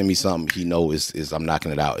Errol send me something, he knows is I'm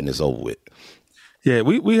knocking it out and it's over with. Yeah,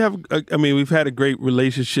 we have. We've had a great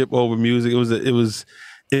relationship over music.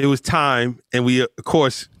 It was time, and we of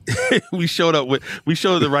course we showed up at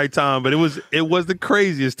the right time. But it was the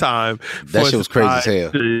craziest time. That shit was crazy as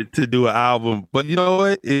hell to do an album. But you know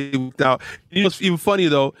what? It's even funny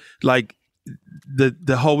though. Like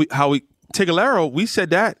the whole how we Tigalero, we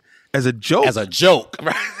said that as a joke. As a joke,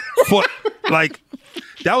 for, like.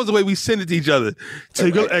 That was the way we sent it to each other.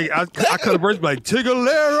 I cut a verse back,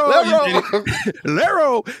 Tigalero,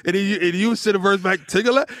 Lero, and you send a verse back,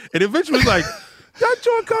 Tigalero, and eventually it's like, that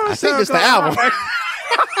joint kind of I think it's the album.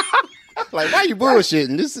 Like, why you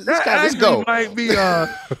bullshitting? This guy, let's go.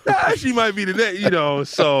 That actually might be the day,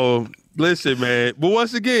 So listen, man. But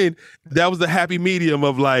once again, that was the happy medium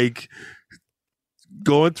of like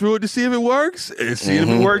going through it to see if it works and seeing if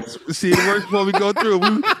it works, before we go through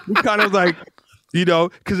it. We kind of like.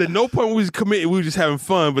 Because at no point we was committing, we were just having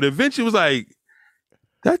fun. But eventually it was like,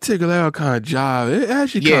 that Tigalero kind of job, it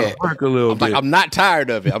actually kind of work a little bit. Like, I'm not tired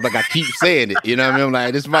of it. I'm like, I keep saying it. You know what I mean? I'm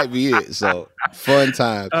like, this might be it. So, fun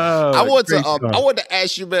time. I want to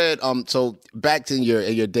ask you, man, so back to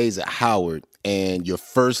your days at Howard and your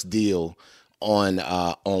first deal on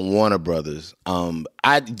Warner Brothers.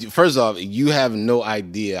 First off, you have no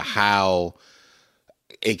idea how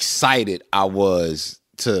excited I was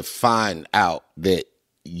to find out that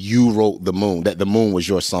you wrote The Moon, that The Moon was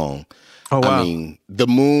your song. Oh, wow. The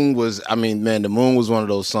Moon was one of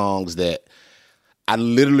those songs that I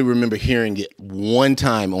literally remember hearing it one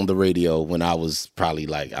time on the radio when I was probably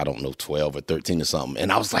like, I don't know, 12 or 13 or something.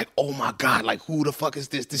 And I was like, oh my God, like who the fuck is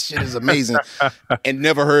this? This shit is amazing. And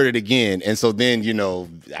never heard it again. And so then,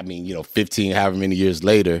 15, however many years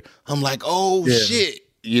later, I'm like, oh shit.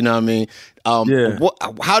 You know what I mean?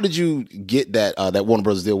 How did you get that Warner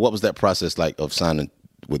Brothers deal? What was that process like of signing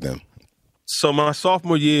with them? So my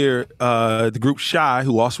sophomore year, the group Shy,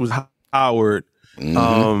 who also was Howard, they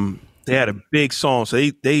had a big song. So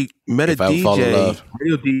they met a radio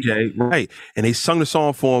DJ, right? And they sung the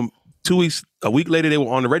song for him. A week later, they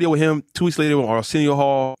were on the radio with him. 2 weeks later, they were on Arsenio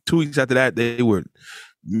Hall. 2 weeks after that, they were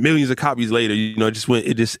millions of copies later.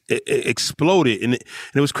 It exploded, and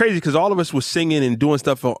it was crazy because all of us were singing and doing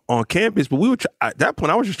stuff on campus. But at that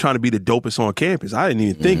point, I was just trying to be the dopest on campus. I didn't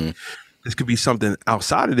even think this could be something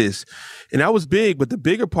outside of this, and that was big. But the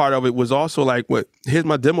bigger part of it was also like, here's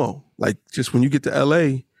my demo. Like, just when you get to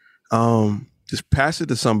LA, just pass it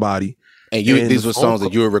to somebody. And these were songs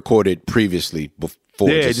that you had recorded previously before.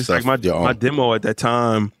 Yeah, just like my demo at that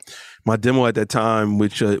time. My demo at that time,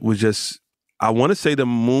 which was just. I want to say The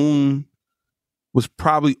Moon was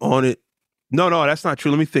probably on it. No, that's not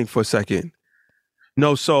true. Let me think for a second.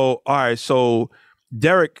 No, so, all right. So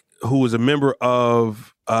Derek, who was a member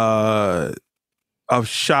of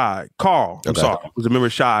Shy, Carl, was a member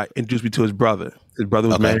of Shy, introduced me to his brother. His brother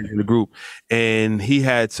was managing the group. And he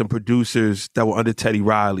had some producers that were under Teddy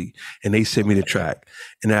Riley, and they sent me the track.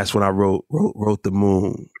 And that's when I wrote The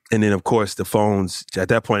Moon. And then, of course, the phones. At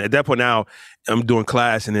that point now, I'm doing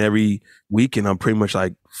class, and every weekend I'm pretty much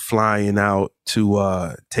like flying out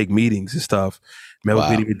to take meetings and stuff. Met with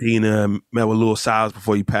Benny Medina, met with Lil Siles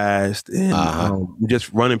before he passed, and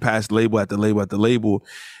just running past label after label after label.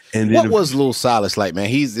 And what was Lil Silas like, man?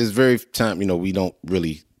 He's very time.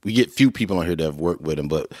 We get few people on here that have worked with him,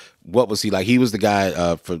 but what was he like? He was the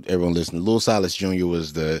guy, for everyone listening, Lil Silas Jr.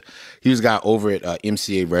 was the guy over at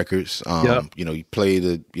MCA Records. He played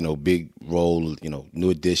a big role, New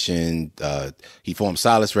Edition. He formed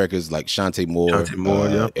Silas Records, like Shantae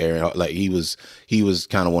Moore, Aaron. Like he was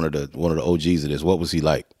kind of one of the OGs of this. What was he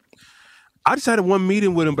like? I just had one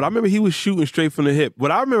meeting with him, but I remember he was shooting straight from the hip. What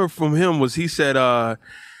I remember from him was he said,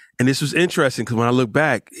 and this was interesting because when I look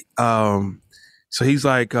back, so he's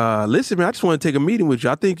like, listen, man, I just want to take a meeting with you.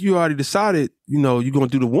 I think you already decided, you're going to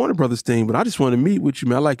do the Warner Brothers thing, but I just want to meet with you,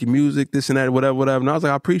 man. I like your music, this and that, whatever. And I was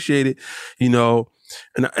like, I appreciate it, And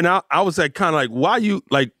I was like, kind of like, why you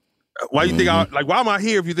think why am I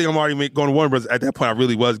here if you think I'm already going to Warner Brothers? At that point, I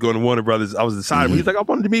really was going to Warner Brothers. I was deciding. He's like, I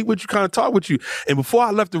wanted to meet with you, kind of talk with you. And before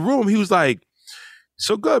I left the room, he was like,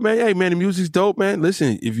 so good, man. Hey, man, the music's dope, man.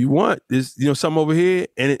 Listen, if you want, there's something over here,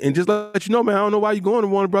 and just let you know, man. I don't know why you're going to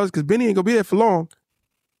Warner Brothers because Benny ain't gonna be there for long.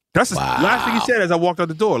 That's the last thing he said as I walked out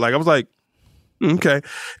the door. Like I was like, okay,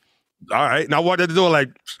 all right. And I walked out the door like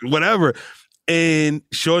whatever. And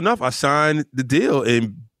sure enough, I signed the deal,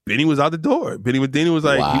 and Benny was out the door. Benny Medina was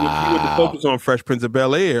like, he went to focus on Fresh Prince of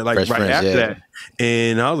Bel-Air, like after that.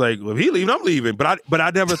 And I was like, well, if he leaving, I'm leaving. But I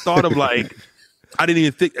never thought of like. I didn't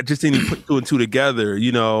even think, I just didn't even put two and two together,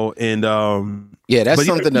 you know, and yeah, that's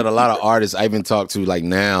something that a lot of artists I even talk to like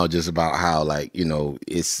now, just about how, like, you know,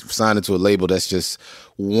 it's signed to a label. That's just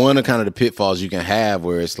one of kind of the pitfalls you can have,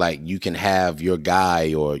 where it's like you can have your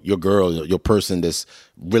guy or your girl, your person that's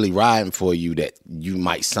really riding for you, that you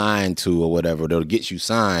might sign to or whatever, that'll get you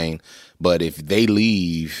signed. But if they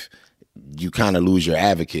leave, you kind of lose your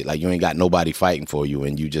advocate. Like, you ain't got nobody fighting for you,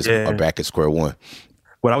 and you just are back at square one.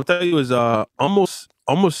 What I would tell you is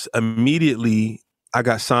almost immediately I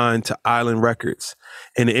got signed to Island Records.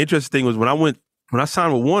 And the interesting thing was when I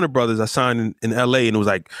signed with Warner Brothers, I signed in LA, and it was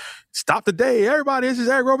like, stop the day, everybody, this is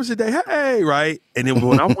Eric Roberson Day, hey, right? And then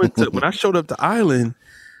when I showed up to Island,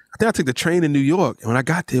 I think I took the train in New York, and when I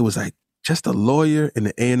got there, it was like just a lawyer and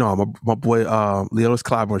the A&R, my boy Leotis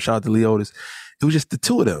Clyburn, shout out to Leotis. It was just the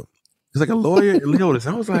two of them. It was like a lawyer and Leotis.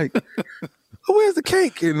 I was like, where's the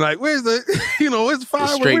cake? And like, where's the, where's the fire?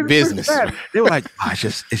 Straight business. They were like,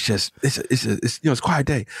 it's it's a quiet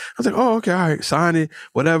day. I was like, oh, okay, all right, sign it,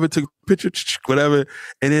 whatever, took a picture, whatever.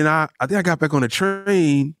 And then I think I got back on the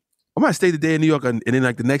train. I might stay the day in New York, and then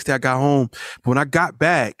like the next day I got home. But when I got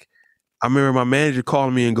back, I remember my manager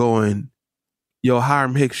calling me and going, yo,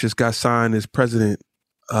 Hiram Hicks just got signed as president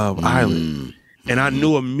of Island. And I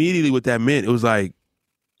knew immediately what that meant. It was like,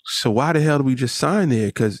 so why the hell did we just sign there?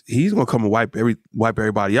 Because he's gonna come and wipe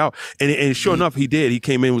everybody out. And sure enough, he did. He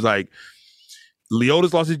came in and was like,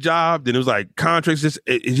 Leotis lost his job. Then it was like contracts.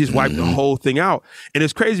 It just wiped the whole thing out. And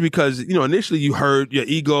it's crazy because initially you heard your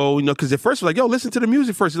ego, because at first it was like, yo, listen to the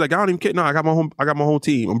music first. He's like, I don't even care. No, I got my whole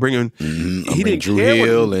team. I'm bringing. He didn't Drew care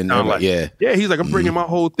Hill and like. Yeah. He's like, I'm bringing my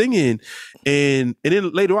whole thing in, and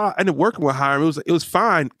then later on, I ended up working with Hiram. It was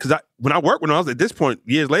fine because when I worked with him, I was at this point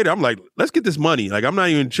years later. I'm like, let's get this money. Like, I'm not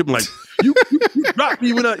even tripping. Like, you dropped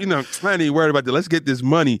me without, I ain't even worried about that. Let's get this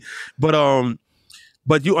money,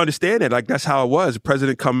 But you understand that, like, that's how it was. The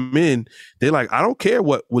president come in, they're like, I don't care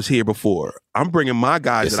what was here before. I'm bringing my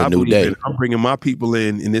guys that I believe in. I'm bringing my people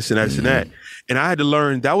in this and that and that. And I had to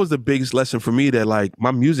learn, that was the biggest lesson for me, that, like, my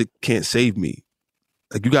music can't save me.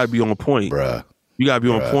 Like, you got to be on point. Bruh. You got to be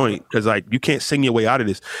on point, because, like, you can't sing your way out of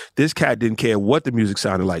this. This cat didn't care what the music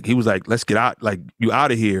sounded like. He was like, let's get out, like, you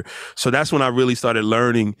out of here. So that's when I really started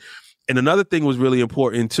learning. And another thing was really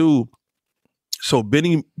important, too. So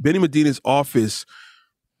Benny Medina's office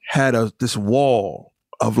had this wall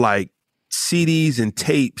of like CDs and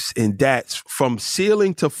tapes and DATs from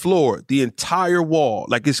ceiling to floor, the entire wall.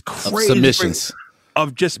 Like, it's crazy. Submissions.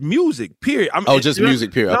 Of just music, period.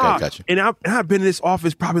 Music, period. Okay, gotcha. And I've been in this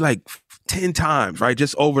office probably like 10 times, right?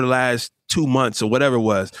 Just over the last 2 months or whatever it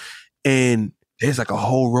was. And there's like a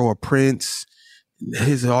whole row of Prince.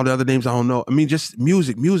 Here's all the other names I don't know. I mean, just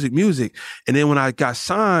music. And then when I got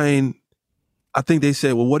signed, I think they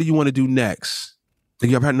said, well, what do you want to do next? Like,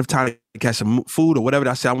 you ever had enough time to catch some food or whatever?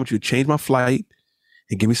 I said, I want you to change my flight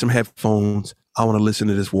and give me some headphones. I want to listen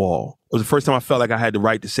to this wall. It was the first time I felt like I had the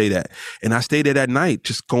right to say that. And I stayed there that night,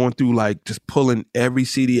 just going through, like, just pulling every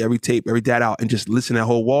CD, every tape, every DAT out, and just listening to that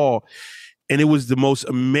whole wall. And it was the most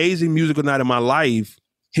amazing musical night of my life,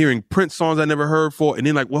 hearing Prince songs I never heard before. And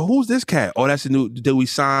then, like, well, who's this cat? Oh, that's the new dude we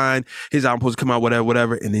signed. His album supposed to come out,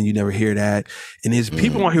 whatever. And then you never hear that. And there's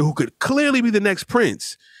people on here who could clearly be the next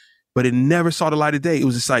Prince, but it never saw the light of day. It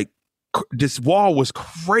was just like, this wall was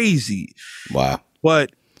crazy. Wow.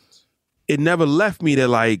 But it never left me to,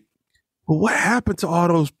 like, well, what happened to all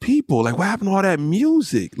those people? Like, what happened to all that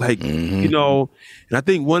music? Like, and I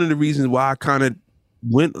think one of the reasons why I kind of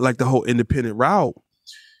went like the whole independent route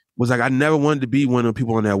was like, I never wanted to be one of the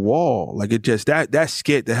people on that wall. Like, it just, that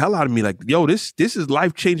scared the hell out of me. Like, yo, this is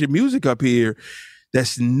life-changing music up here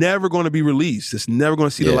that's never going to be released. It's never going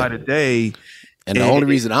to see the light of day. And the only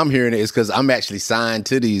reason I'm hearing it is because I'm actually signed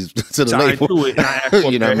to the label. To it, and I asked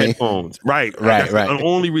for headphones. Right. Right. The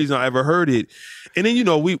only reason I ever heard it. And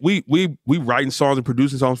then, we writing songs and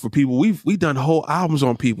producing songs for people. We done whole albums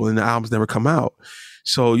on people, and the albums never come out.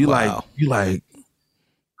 So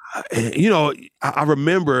I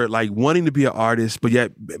remember like wanting to be an artist, but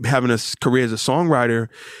yet having a career as a songwriter,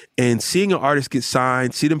 and seeing an artist get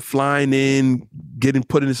signed, see them flying in, getting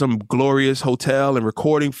put into some glorious hotel and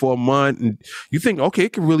recording for a month. And you think, okay,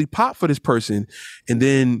 it can really pop for this person. And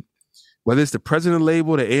then whether it's the president of the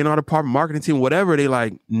label, the A&R department, marketing team, whatever, they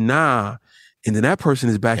like, nah. And then that person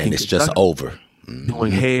is back and it's just over.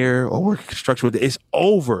 Doing hair or working construction with it. It's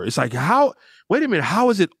over. It's like, how, wait a minute,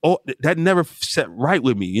 how is it, that never set right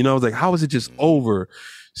with me. It's like, how is it just over?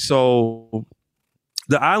 So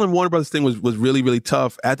the Island Warner Brothers thing was really, really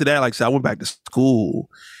tough. After that, like I said, I went back to school,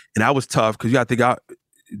 and that was tough because you got to think,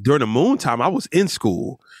 during the Moon time, I was in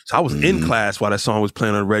school. So I was in class while that song was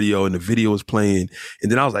playing on the radio and the video was playing.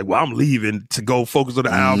 And then I was like, well, I'm leaving to go focus on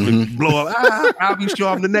the album and blow up. I'll be sure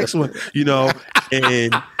I'm the next one, you know?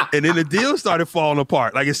 And then the deal started falling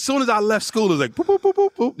apart. Like as soon as I left school, it was like, boop, boop, boop,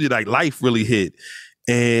 boop, boop. Like life really hit.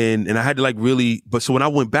 And I had to like really, but so when I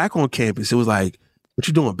went back on campus, it was like, what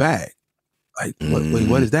you doing back? Like, wait,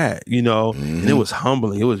 what is that? You know? And it was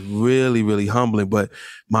humbling. It was really, really humbling. But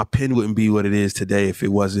my pen wouldn't be what it is today if it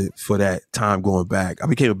wasn't for that time going back. I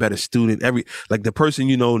became a better student. Like the person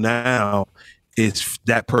you know now is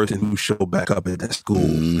that person who showed back up at that school.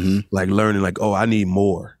 Like learning like, oh, I need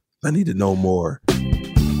more. I need to know more.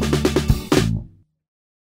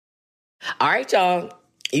 All right, y'all.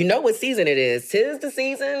 You know what season it is. 'Tis the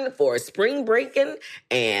season for spring breaking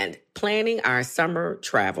and planning our summer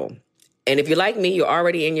travel. And if you're like me, you're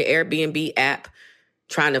already in your Airbnb app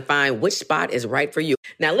trying to find which spot is right for you.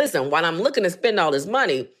 Now, listen, while I'm looking to spend all this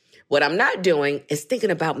money, what I'm not doing is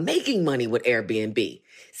thinking about making money with Airbnb.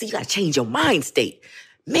 See, you got to change your mind state.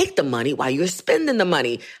 Make the money while you're spending the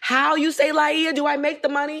money. How, you say, Laia, do I make the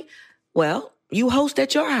money? Well, you host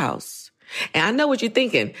at your house. And I know what you're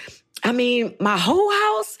thinking. I mean, my whole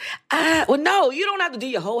house? Well, no, you don't have to do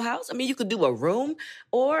your whole house. I mean, you could do a room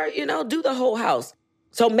or, do the whole house.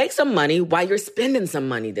 So make some money while you're spending some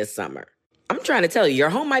money this summer. I'm trying to tell you, your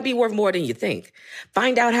home might be worth more than you think.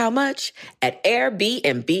 Find out how much at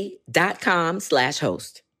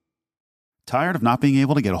airbnb.com/host. Tired of not being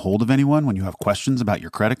able to get a hold of anyone when you have questions about your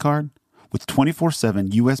credit card? With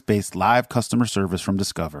 24/7 U.S.-based live customer service from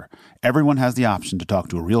Discover, everyone has the option to talk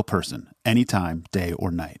to a real person anytime, day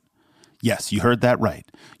or night. Yes, you heard that right.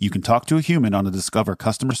 You can talk to a human on the Discover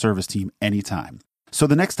customer service team anytime. So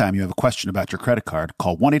the next time you have a question about your credit card,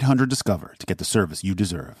 call 1-800-DISCOVER to get the service you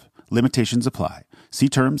deserve. Limitations apply. See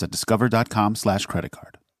terms at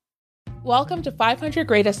discover.com/creditcard. Welcome to 500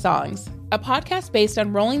 Greatest Songs, a podcast based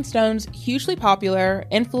on Rolling Stone's hugely popular,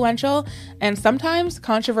 influential, and sometimes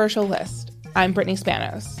controversial list. I'm Brittany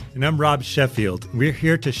Spanos. And I'm Rob Sheffield. We're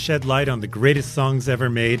here to shed light on the greatest songs ever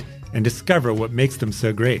made and discover what makes them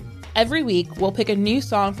so great. Every week, we'll pick a new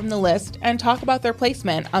song from the list and talk about their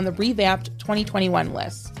placement on the revamped 2021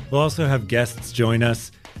 list. We'll also have guests join us,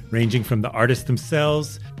 ranging from the artists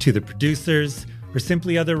themselves to the producers, or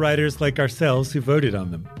simply other writers like ourselves who voted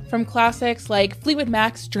on them. From classics like Fleetwood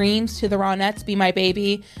Mac's Dreams to the Ronettes' Be My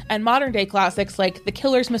Baby, and modern-day classics like The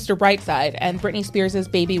Killer's Mr. Brightside and Britney Spears'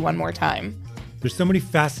 Baby One More Time. There's so many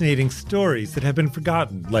fascinating stories that have been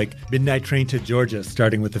forgotten, like Midnight Train to Georgia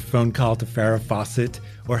starting with a phone call to Farrah Fawcett,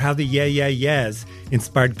 or how the Yeah Yeah Yeahs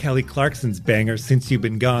inspired Kelly Clarkson's banger Since You've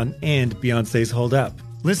Been Gone and Beyoncé's Hold Up.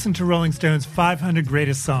 Listen to Rolling Stone's 500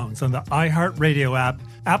 Greatest Songs on the iHeartRadio app,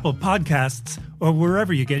 Apple Podcasts, or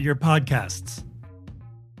wherever you get your podcasts.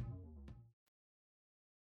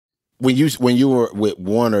 When you were with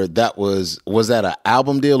Warner, was that an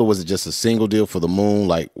album deal or was it just a single deal for The Moon?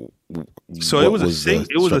 Like, so it was a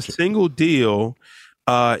single deal.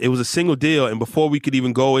 It was a single deal, and before we could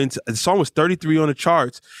even go into the song was 33 on the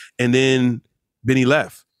charts, and then Benny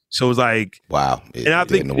left. So it was like, wow. And I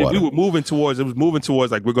think we were moving towards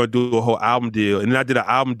like we're gonna do a whole album deal, and then I did an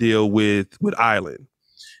album deal with Island,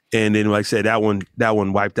 and then like I said, that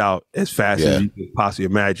one wiped out as fast as you could possibly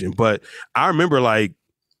imagine. But I remember like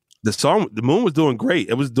the song, The Moon was doing great.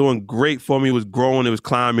 It was doing great for me. It was growing, it was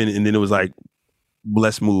climbing, and then it was like,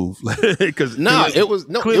 let's move. Because it was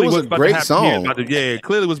a great song.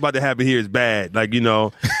 Clearly what's about to happen here is bad. Like, and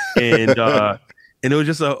and it was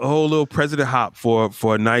just a whole little president hop for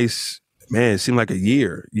a nice, man, it seemed like a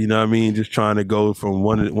year. You know what I mean? Just trying to go from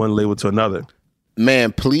one label to another.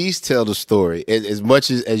 Man, please tell the story as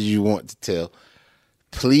much as you want to tell.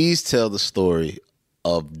 Please tell the story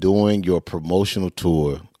of doing your promotional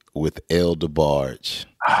tour with El DeBarge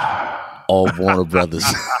of Warner Brothers.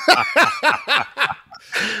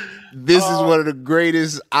 This is one of the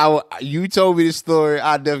greatest. You told me this story.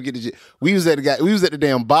 I'll never get it. We was at the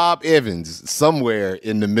damn Bob Evans somewhere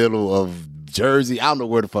in the middle of Jersey. I don't know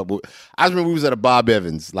where the fuck. But I just remember we was at a Bob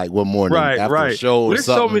Evans like one morning after a show or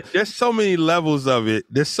something. There's so many levels of it.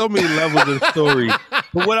 There's so many levels of the story.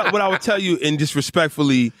 But what I would tell you, and just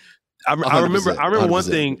respectfully, I remember one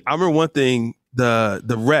thing.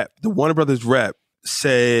 The rep, the Warner Brothers rep,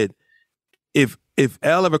 said, if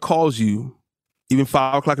L ever calls you, even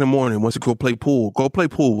 5 o'clock in the morning, wants to go play pool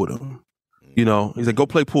with him. He's like, go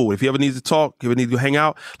play pool. If he ever needs to talk, if he ever needs to hang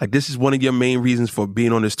out, like this is one of your main reasons for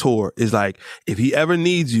being on this tour is like, if he ever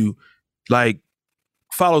needs you, like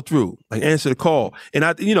follow through, like answer the call. And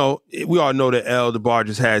we all know that L DeBarge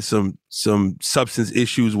has had some substance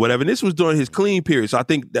issues, whatever. And this was during his clean period. So I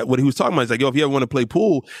think that what he was talking about is like, if you ever want to play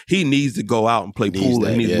pool, he needs to go out and play pool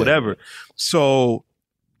and needs whatever. So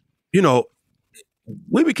you know,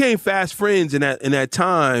 we became fast friends in that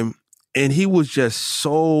time, and he was just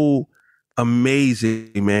so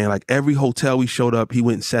amazing, man. Like every hotel we showed up, he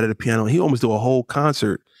went and sat at the piano. He almost did a whole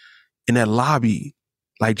concert in that lobby,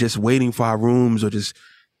 like just waiting for our rooms, or just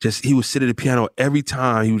he would sit at the piano every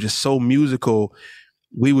time. He was just so musical.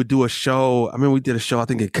 We would do a show. I mean, we did a show, I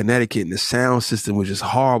think, in Connecticut, and the sound system was just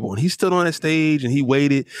horrible. And he stood on that stage and he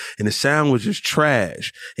waited, and the sound was just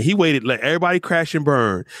trash. And he waited, let everybody crash and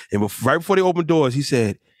burn. And right before they opened doors, he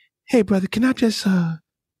said, "Hey, brother, can I just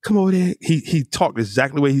come over there?" He talked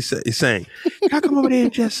exactly the way he sang. "Can I come over there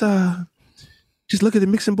and just look at the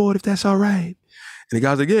mixing board if that's all right?" And the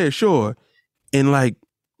guy was like, "Yeah, sure." In like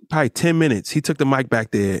probably 10 minutes, he took the mic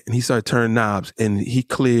back there and he started turning knobs, and he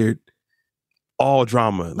cleared all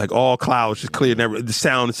drama, like all clouds just cleared. The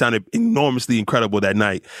sound sounded enormously incredible that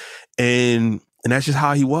night. And that's just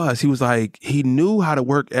how he was. He was like, he knew how to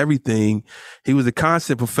work everything. He was a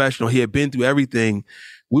constant professional. He had been through everything.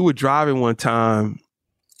 We were driving one time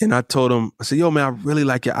and I told him, I said, "Yo, man, I really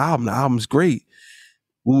like your album. The album's great."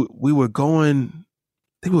 We were going,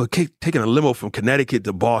 I think we were taking a limo from Connecticut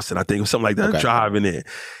to Boston, I think, or something like that, driving it.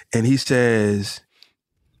 And he says,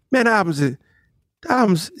 "Man, this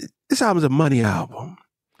album's a money album."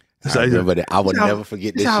 I remember that. I would never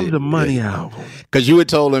forget this shit. This album's a money album. Because you had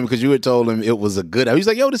told him it was a good album. He's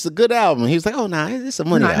like, "Yo, this is a good album." He was like, "Oh, nah, it's a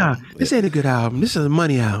money album." This ain't a good album. This is a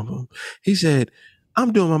money album. He said,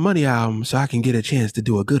 "I'm doing my money album so I can get a chance to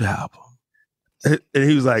do a good album." And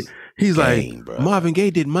he was like, bro. Marvin Gaye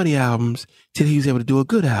did money albums till he was able to do a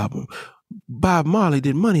good album. Bob Marley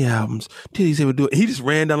did money albums till he was able to do it. He just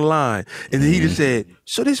ran down the line. And then he just said,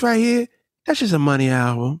 "So this right here, that's just a money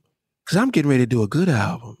album, because I'm getting ready to do a good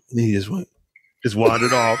album." And then he just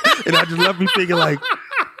wandered off. And I just left me thinking, like,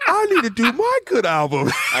 I need to do my good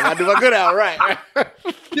album. I gotta do my good album, right?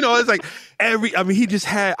 You know, it's like he just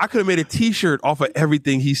had, I could have made a t-shirt off of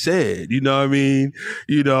everything he said. You know what I mean?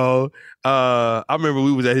 You know, I remember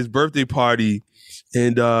we was at his birthday party,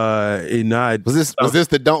 and I was this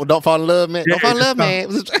the don't fall in love, man? Yeah, don't fall in love, man.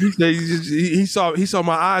 He said he saw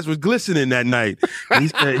my eyes was glistening that night. And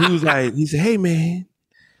he said, "Hey, man,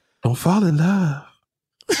 don't fall in love.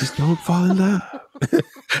 Just don't fall in love."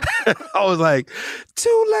 I was like,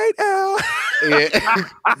 "Too late, L." Yeah.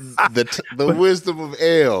 the wisdom of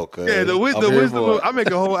L. Yeah, the wisdom of, I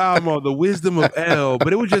make a whole album on the wisdom of L.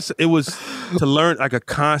 But it was to learn like a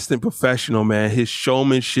constant professional, man. His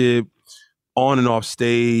showmanship on and off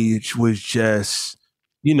stage was just,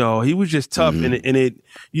 you know, he was just tough. And it,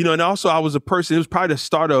 you know, and also I was a person, it was probably the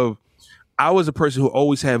start of, I was a person who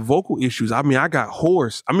always had vocal issues. I mean, I got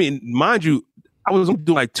hoarse. I mean, mind you, I was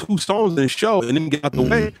doing like 2 songs in the show and then get out the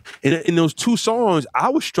way. And in those 2 songs, I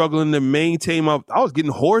was struggling to maintain I was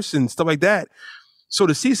getting hoarse and stuff like that. So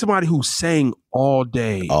to see somebody who sang all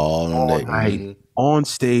day, all night, on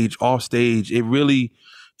stage, off stage, it really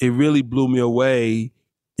blew me away.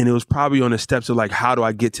 And it was probably on the steps of like, how do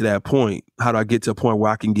I get to that point? How do I get to a point where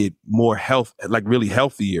I can get more health, like really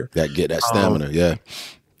healthier? Get that stamina, yeah.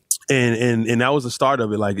 And that was the start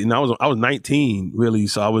of it. Like, and I was 19 really,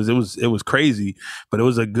 so it was crazy, but it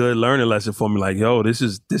was a good learning lesson for me. Like, yo, this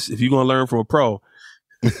if you're gonna learn from a pro,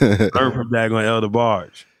 learn from Dagon El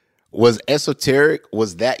DeBarge. Was Esoteric,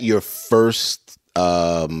 was that your first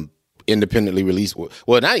independently released?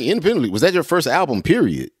 Well, not independently. Was that your first album?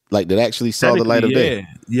 Period. Like that actually saw the light of day.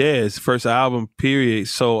 Yeah, it's the first album. Period.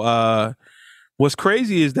 So, what's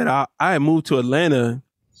crazy is that I had moved to Atlanta,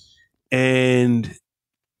 and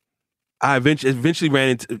I eventually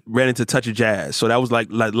ran into Touch of Jazz. So that was like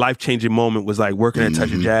life-changing moment, was like working at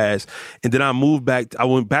Touch of Jazz. And then I moved back. I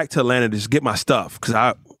went back to Atlanta to just get my stuff.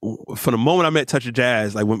 Because from the moment I met Touch of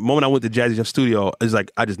Jazz, like the moment I went to Jazzy Jeff Studio, it's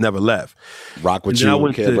like I just never left. Rock With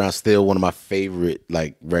You, Caleb Brown, still one of my favorite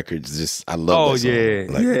like records. Just I love that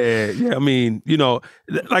song. Yeah. I mean, you know,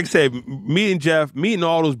 like I said, meeting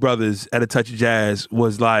all those brothers at a Touch of Jazz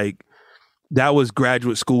was like, that was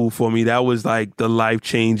graduate school for me. That was like the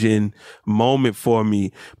life-changing moment for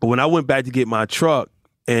me. But when I went back to get my truck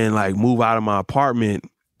and like move out of my apartment,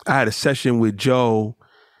 I had a session with Joe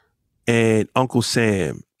and Uncle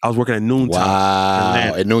Sam. I was working at Noontime.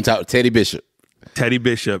 Wow. At Noontime, Teddy Bishop,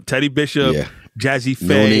 yeah. Jazzy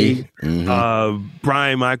Faye,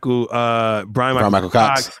 Brian Michael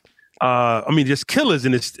Cox. I mean, just killers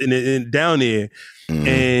in down there.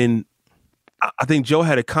 And I think Joe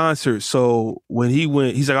had a concert, so when he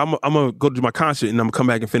went, he's like, I'm gonna go to my concert and I'm gonna come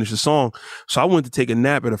back and finish the song. So I went to take a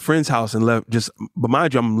nap at a friend's house and left. But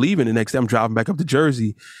mind you, I'm leaving the next day. I'm driving back up to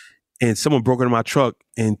Jersey, and someone broke into my truck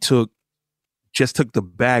and took the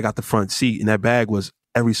bag out the front seat, and that bag was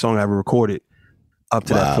every song I ever recorded up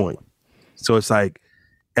to that point. So it's like,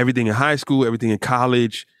 everything in high school, everything in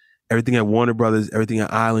college, everything at Warner Brothers, everything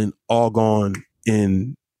at Island, all gone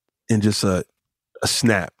in just a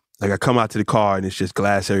snap. Like I come out to the car and it's just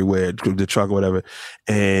glass everywhere, the truck or whatever.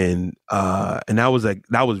 And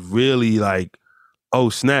that was really like, oh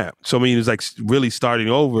snap. So I mean, it was like really starting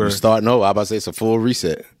over. You're starting over. I was about to say it's a full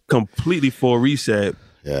reset. Completely full reset.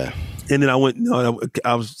 Yeah. And then I went,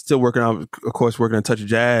 I was still working on, of course, working on Touch of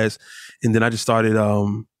Jazz. And then I just started,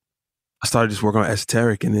 just working on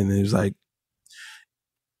Esoteric. And then it was like,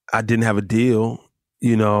 I didn't have a deal,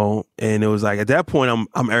 and it was like, at that point,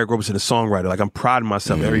 I'm Eric Roberson, a songwriter. Like I'm proud of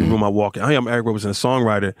myself. Every room I walk in, I'm Eric Roberson, a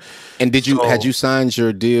songwriter. And had you signed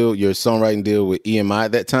your songwriting deal with EMI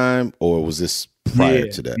at that time, or was this prior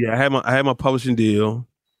to that? Yeah, I had my publishing deal.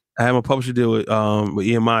 I had my publishing deal with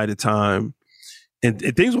EMI at the time. And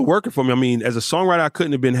things were working for me. I mean, as a songwriter, I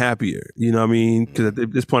couldn't have been happier. You know what I mean? Because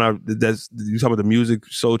at this point, you talk about the music,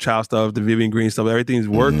 Soul Child stuff, the Vivian Green stuff, everything's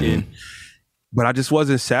working. But I just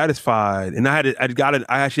wasn't satisfied. And I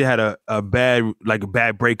actually had a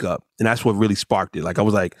bad breakup. And that's what really sparked it. Like I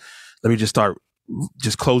was like, let me just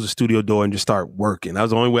close the studio door and just start working. That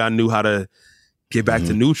was the only way I knew how to get back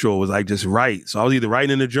to neutral, was like just write. So I was either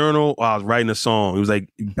writing in a journal or I was writing a song. It was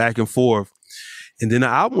like back and forth. And then the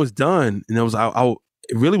album was done, and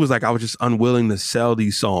it really was like I was just unwilling to sell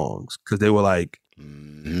these songs because they were like,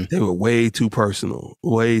 they were way too personal,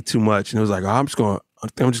 way too much. And it was like, I'm just gonna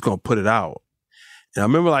put it out. And I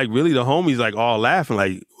remember like really the homies like all laughing,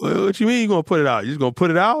 like, what you mean you gonna put it out? You just gonna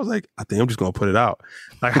put it out? I was like, I think I'm just gonna put it out.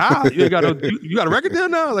 Like, how? You got a record deal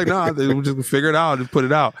now? Like, no, I think I'm just gonna figure it out and put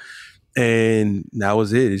it out. And that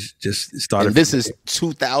was it. It started. And this is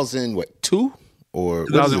 2002? Or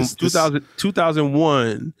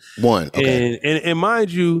 2001. Okay. And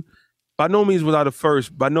mind you, by no means was I the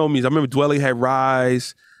first. By no means. I remember Dwelly had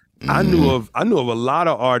Rise. I knew of a lot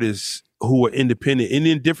of artists who were independent and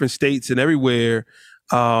in different states and everywhere.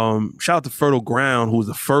 Shout out to Fertile Ground, who was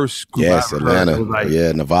the first group. Yes, Atlanta. Like,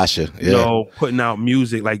 Navasha. Yeah. Putting out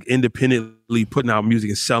music, like independently putting out music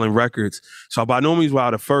and selling records. So by no means was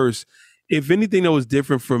I the first. If anything that was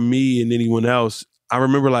different from me and anyone else, I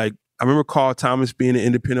remember Carl Thomas being an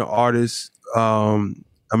independent artist. I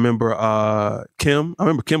remember Kim. I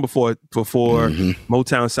remember Kim before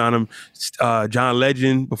Motown signed him. John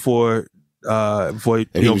Legend before he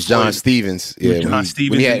was John Stevens. Yeah, John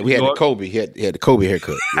Stevens. We had the Kobe. He had the Kobe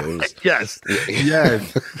haircut. Yeah,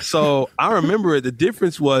 yes. So I remember it. The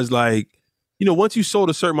difference was like, once you sold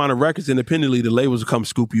a certain amount of records independently, the labels would come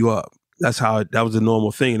scoop you up. That was a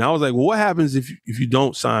normal thing. And I was like, well, what happens if you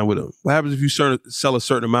don't sign with them? What happens if you sell a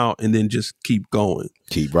certain amount and then just keep going?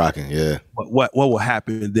 Keep rocking, yeah. What will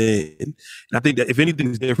happen then? And I think that if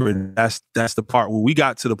anything's different, that's the part where we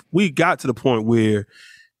got to the point where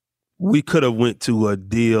we could have went to a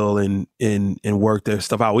deal and worked their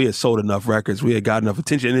stuff out. We had sold enough records. We had got enough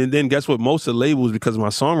attention. And then guess what? Most of the labels, because of my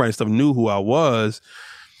songwriting stuff, knew who I was.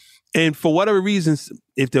 And for whatever reasons,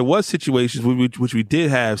 if there was situations, which we did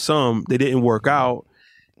have some, they didn't work out.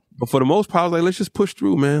 But for the most part, I was like, let's just push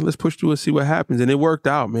through, man. Let's push through and see what happens. And it worked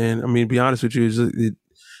out, man. I mean, to be honest with you, you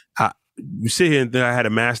sit here and think I had a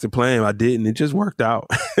master plan. I didn't. It just worked out.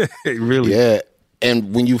 It really. Yeah.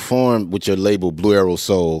 And when you formed with your label, Blue Arrow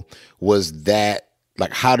Soul, was that,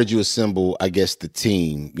 like, how did you assemble, I guess, the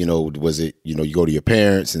team? Was it, you go to your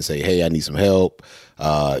parents and say, hey, I need some help?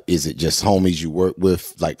 Is it just homies you work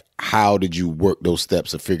with? Like, how did you work those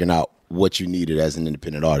steps of figuring out what you needed as an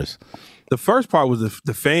independent artist? The first part was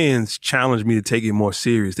the fans challenged me to take it more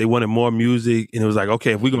serious. They wanted more music, and it was like,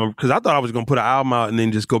 okay, if we're going to, because I thought I was going to put an album out and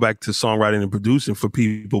then just go back to songwriting and producing for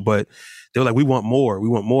people, but they were like, we want more. We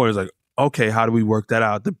want more. It's like, okay, how do we work that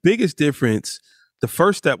out? The biggest difference, the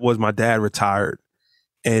first step was my dad retired.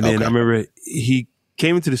 And then I remember he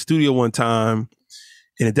came into the studio one time,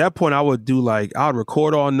 and at that point I would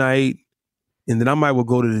record all night, and then I might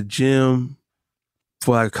go to the gym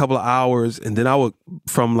for like a couple of hours, and then I would,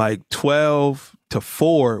 from like 12 to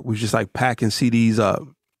 4, was just like packing CDs up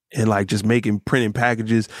and like just printing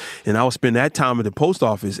packages. And I would spend that time at the post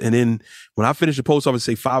office. And then when I finished the post office,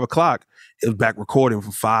 say 5 o'clock, it was back recording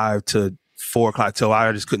from 5 to 4 o'clock till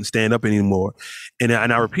I just couldn't stand up anymore. And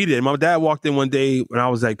I repeated it. And my dad walked in one day when I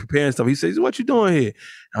was like preparing stuff. He says, what you doing here?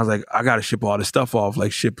 And I was like, I got to ship all this stuff off,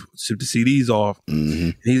 like ship the CDs off. Mm-hmm.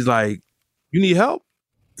 And he's like, you need help?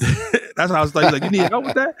 That's how I was like, he's like, you need help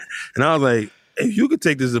with that? And I was like, if you could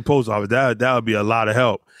take this to the post office, that would be a lot of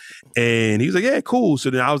help. And he was like, yeah, cool. So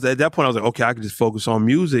then at that point, I was like, okay, I can just focus on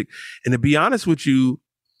music. And to be honest with you,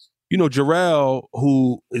 Jarrell,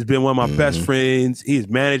 who has been one of my best friends, he has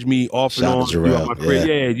managed me off and on throughout my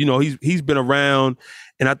career. Yeah, he's been around.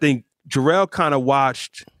 And I think Jarrell kind of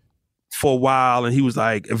watched for a while, and he was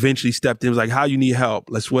like, eventually stepped in, was like, how you need help?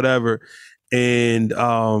 Let's whatever. And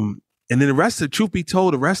then the rest of, truth be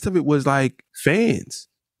told, the rest of it was like fans.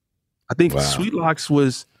 I think Sweet Locks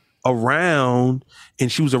was around,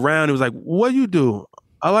 and she was around. It was like, what do you do?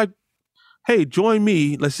 I like, hey, join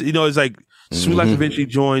me. Let's, it's like Sweet Locks eventually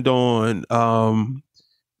joined on.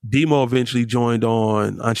 Demo eventually joined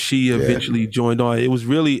on. Shia eventually joined on. It was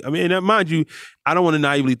really, I mean, and mind you, I don't want to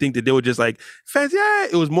naively think that they were just like fans. Yeah,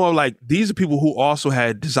 it was more like these are people who also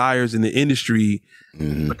had desires in the industry,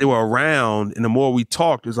 but they were around. And the more we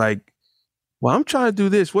talked, it was like, well, I'm trying to do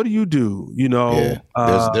this. What do you do?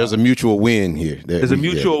 There's a mutual win here. There's a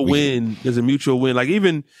mutual win. There's a mutual win. Like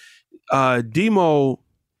even Demo,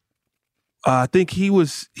 I think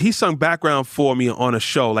he sung background for me on a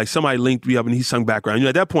show. Like somebody linked me up and he sung background.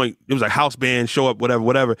 At that point, it was like house band, show up,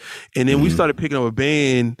 whatever. And then we started picking up a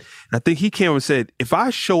band. And I think he came and said, if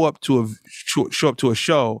I show up to a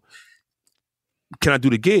show, can I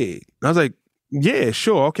do the gig? And I was like, yeah,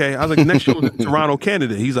 sure, okay. I was like, next show was in Toronto,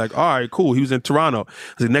 Canada. He's like, all right, cool. He was in Toronto. I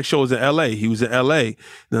was like, next show was in LA. He was in LA.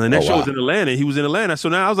 Then the next show was in Atlanta. He was in Atlanta. So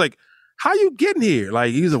now I was like, how you getting here?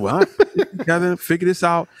 Like, he's like, well, I gotta figure this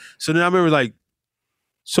out. So then I remember like,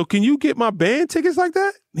 so can you get my band tickets like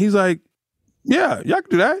that? He's like, yeah, y'all can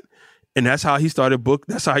do that. And that's how he started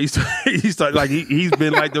That's how he started like, he's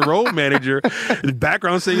been like the road manager, the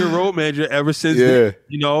background singer road manager ever since then,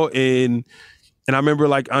 and I remember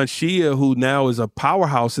like Aunt Shia, who now is a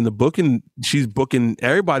powerhouse in the booking, she's booking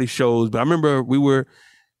everybody's shows. But I remember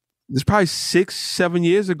this probably 6-7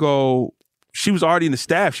 years ago, she was already in the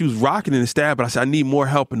staff. She was rocking in the staff, but I said, I need more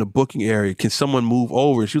help in the booking area. Can someone move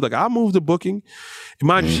over? And she was like, I'll move the booking. And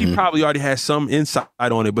mind you, she probably already had some insight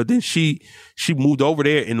on it, but then she moved over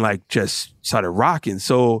there and like just started rocking.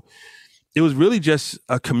 So it was really just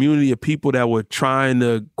a community of people that were trying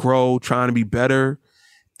to grow, trying to be better.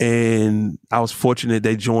 And I was fortunate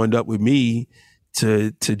they joined up with me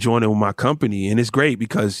to join in with my company. And it's great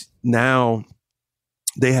because now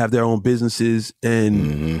they have their own businesses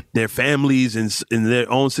and their families and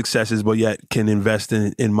their own successes, but yet can invest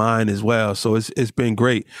in mine as well. So it's been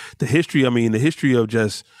great. The history of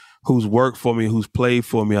just who's worked for me, who's played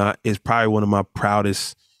for me is probably one of my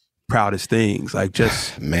proudest things. Like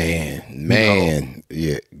just man.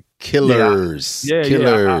 Yeah. Killers.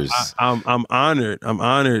 I'm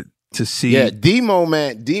honored to see. Yeah, Demo,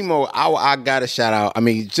 man. Demo, I gotta shout out. I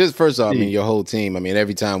mean, just first off, I mean, your whole team. I mean,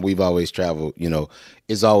 every time we've always traveled,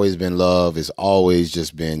 it's always been love. It's always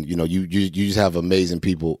just been, you just have amazing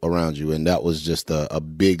people around you. And that was just a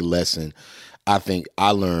big lesson I think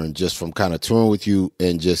I learned just from kind of touring with you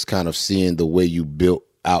and just kind of seeing the way you built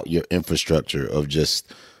out your infrastructure of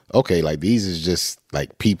just, okay, like these is just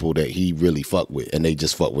like people that he really fuck with and they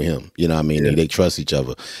just fuck with him. You know what I mean? Yeah. They trust each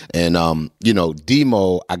other. And,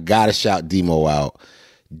 Demo, I gotta shout Demo out.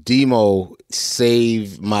 Demo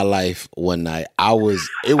saved my life one night.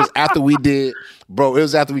 It was after we did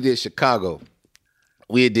Chicago.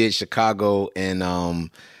 We did Chicago and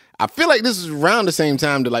I feel like this is around the same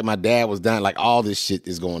time that like my dad was dying, like all this shit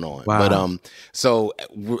is going on. Wow. But so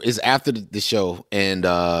it's after the show and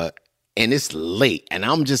it's late and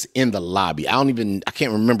I'm just in the lobby. I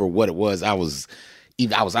can't remember what it was. I was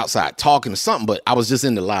outside talking or something, but I was just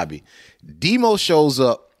in the lobby. Demo shows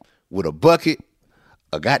up with a bucket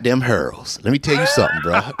of goddamn Hurls. Let me tell you something,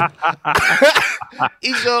 bro.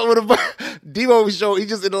 He showed up with a bucket. Demo showed, he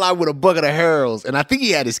just in the lobby with a bucket of Hurls. And I think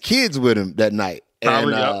he had his kids with him that night.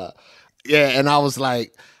 And and I was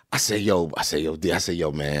like, I said, yo, man. I said,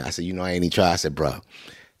 I ain't even try. I said, bro,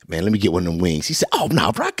 man, let me get one of them wings. He said, oh,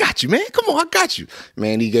 no, bro, I got you, man. Come on, I got you.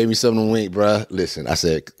 Man, he gave me some of them wings, bro. Listen, I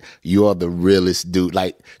said, you are the realest dude.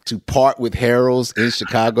 Like, to part with Harold's in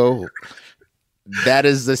Chicago, that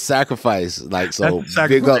is the sacrifice. Like, so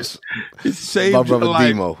big ups, my brother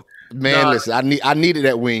Demo. Man, listen, I needed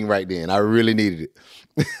that wing right then. I really needed it.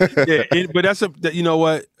 But you know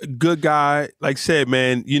what? Good guy. Like said,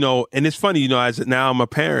 man, and it's funny, as now I'm a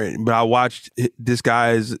parent, but I watched this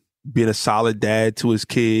guy as being a solid dad to his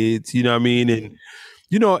kids, you know what I mean? And,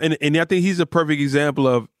 and I think he's a perfect example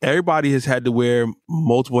of everybody has had to wear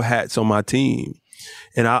multiple hats on my team.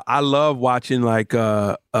 And I love watching like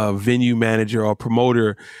a venue manager or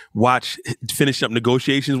promoter finish up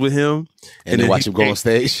negotiations with him. And then watch him go on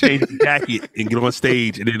stage. Change his jacket and get on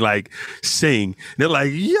stage and then like sing. And they're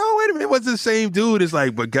like, yo, wait a minute, what's the same dude? It's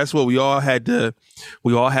like, but guess what? We all had to do it.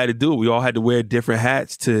 We all had to wear different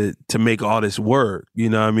hats to make all this work. You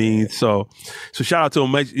know what I mean? So shout out to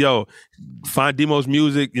him. Yo, find Demo's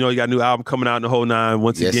music. You got a new album coming out in the whole nine.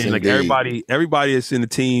 Once again, like indeed. Everybody that's in the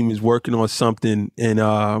team is working on something And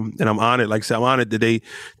I'm honored. Like I said, I'm honored that they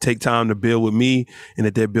take time to build with me and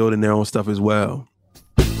that they're building their own stuff as well.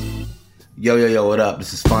 Yo, what up?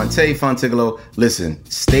 This is Fontigolo. Listen,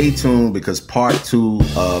 stay tuned because part 2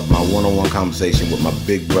 of my one-on-one conversation with my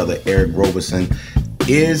big brother, Eric Roberson,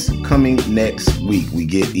 is coming next week. We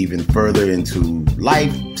get even further into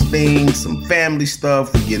life things, some family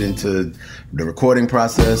stuff. We get into the recording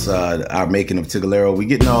process, our making of Tigolero. We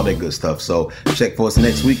getting all that good stuff. So check for us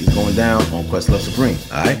next week. It's going down on Questlove Supreme.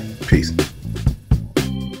 All right? Peace.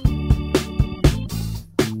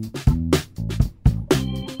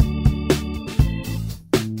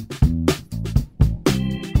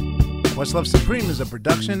 Questlove Supreme is a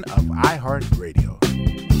production of iHeartRadio.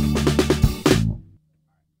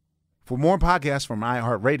 For more podcasts from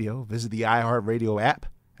iHeartRadio, visit the iHeartRadio app,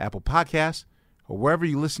 Apple Podcasts, or wherever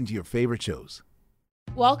you listen to your favorite shows.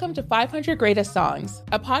 Welcome to 500 Greatest Songs,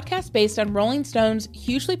 a podcast based on Rolling Stone's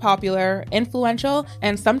hugely popular, influential,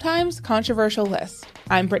 and sometimes controversial list.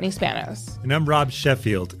 I'm Brittany Spanos. And I'm Rob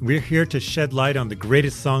Sheffield. We're here to shed light on the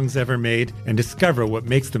greatest songs ever made and discover what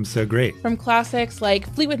makes them so great. From classics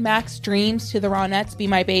like Fleetwood Mac's Dreams to the Ronettes' Be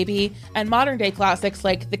My Baby, and modern-day classics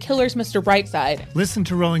like The Killers' Mr. Brightside. Listen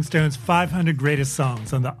to Rolling Stone's 500 Greatest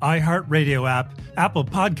Songs on the iHeartRadio app, Apple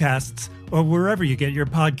Podcasts, or wherever you get your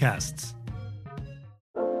podcasts.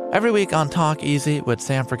 Every week on Talk Easy with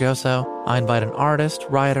Sam Fragoso, I invite an artist,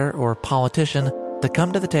 writer, or politician to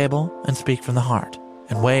come to the table and speak from the heart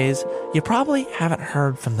in ways you probably haven't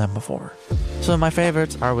heard from them before. Some of my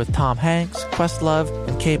favorites are with Tom Hanks, Questlove,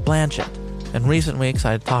 and Cate Blanchett. In recent weeks,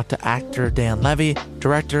 I talked to actor Dan Levy,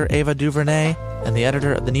 director Ava DuVernay, and the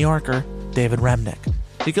editor of The New Yorker, David Remnick.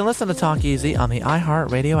 You can listen to Talk Easy on the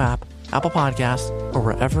iHeartRadio app, Apple Podcasts, or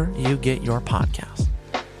wherever you get your podcasts.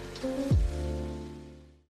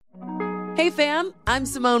 Hey fam, I'm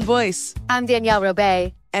Simone Boyce. I'm Danielle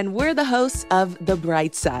Robay. And we're the hosts of The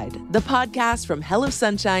Bright Side, the podcast from Hello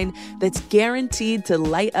Sunshine that's guaranteed to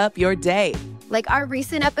light up your day. Like our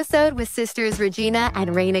recent episode with sisters Regina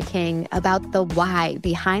and Raina King about the why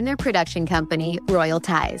behind their production company, Royal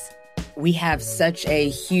Ties. We have such a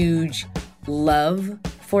huge love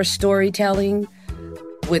for storytelling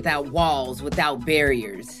without walls, without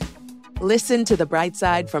barriers. Listen to The Bright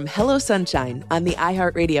Side from Hello Sunshine on the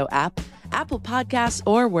iHeartRadio app, Apple Podcasts,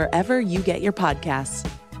 or wherever you get your podcasts.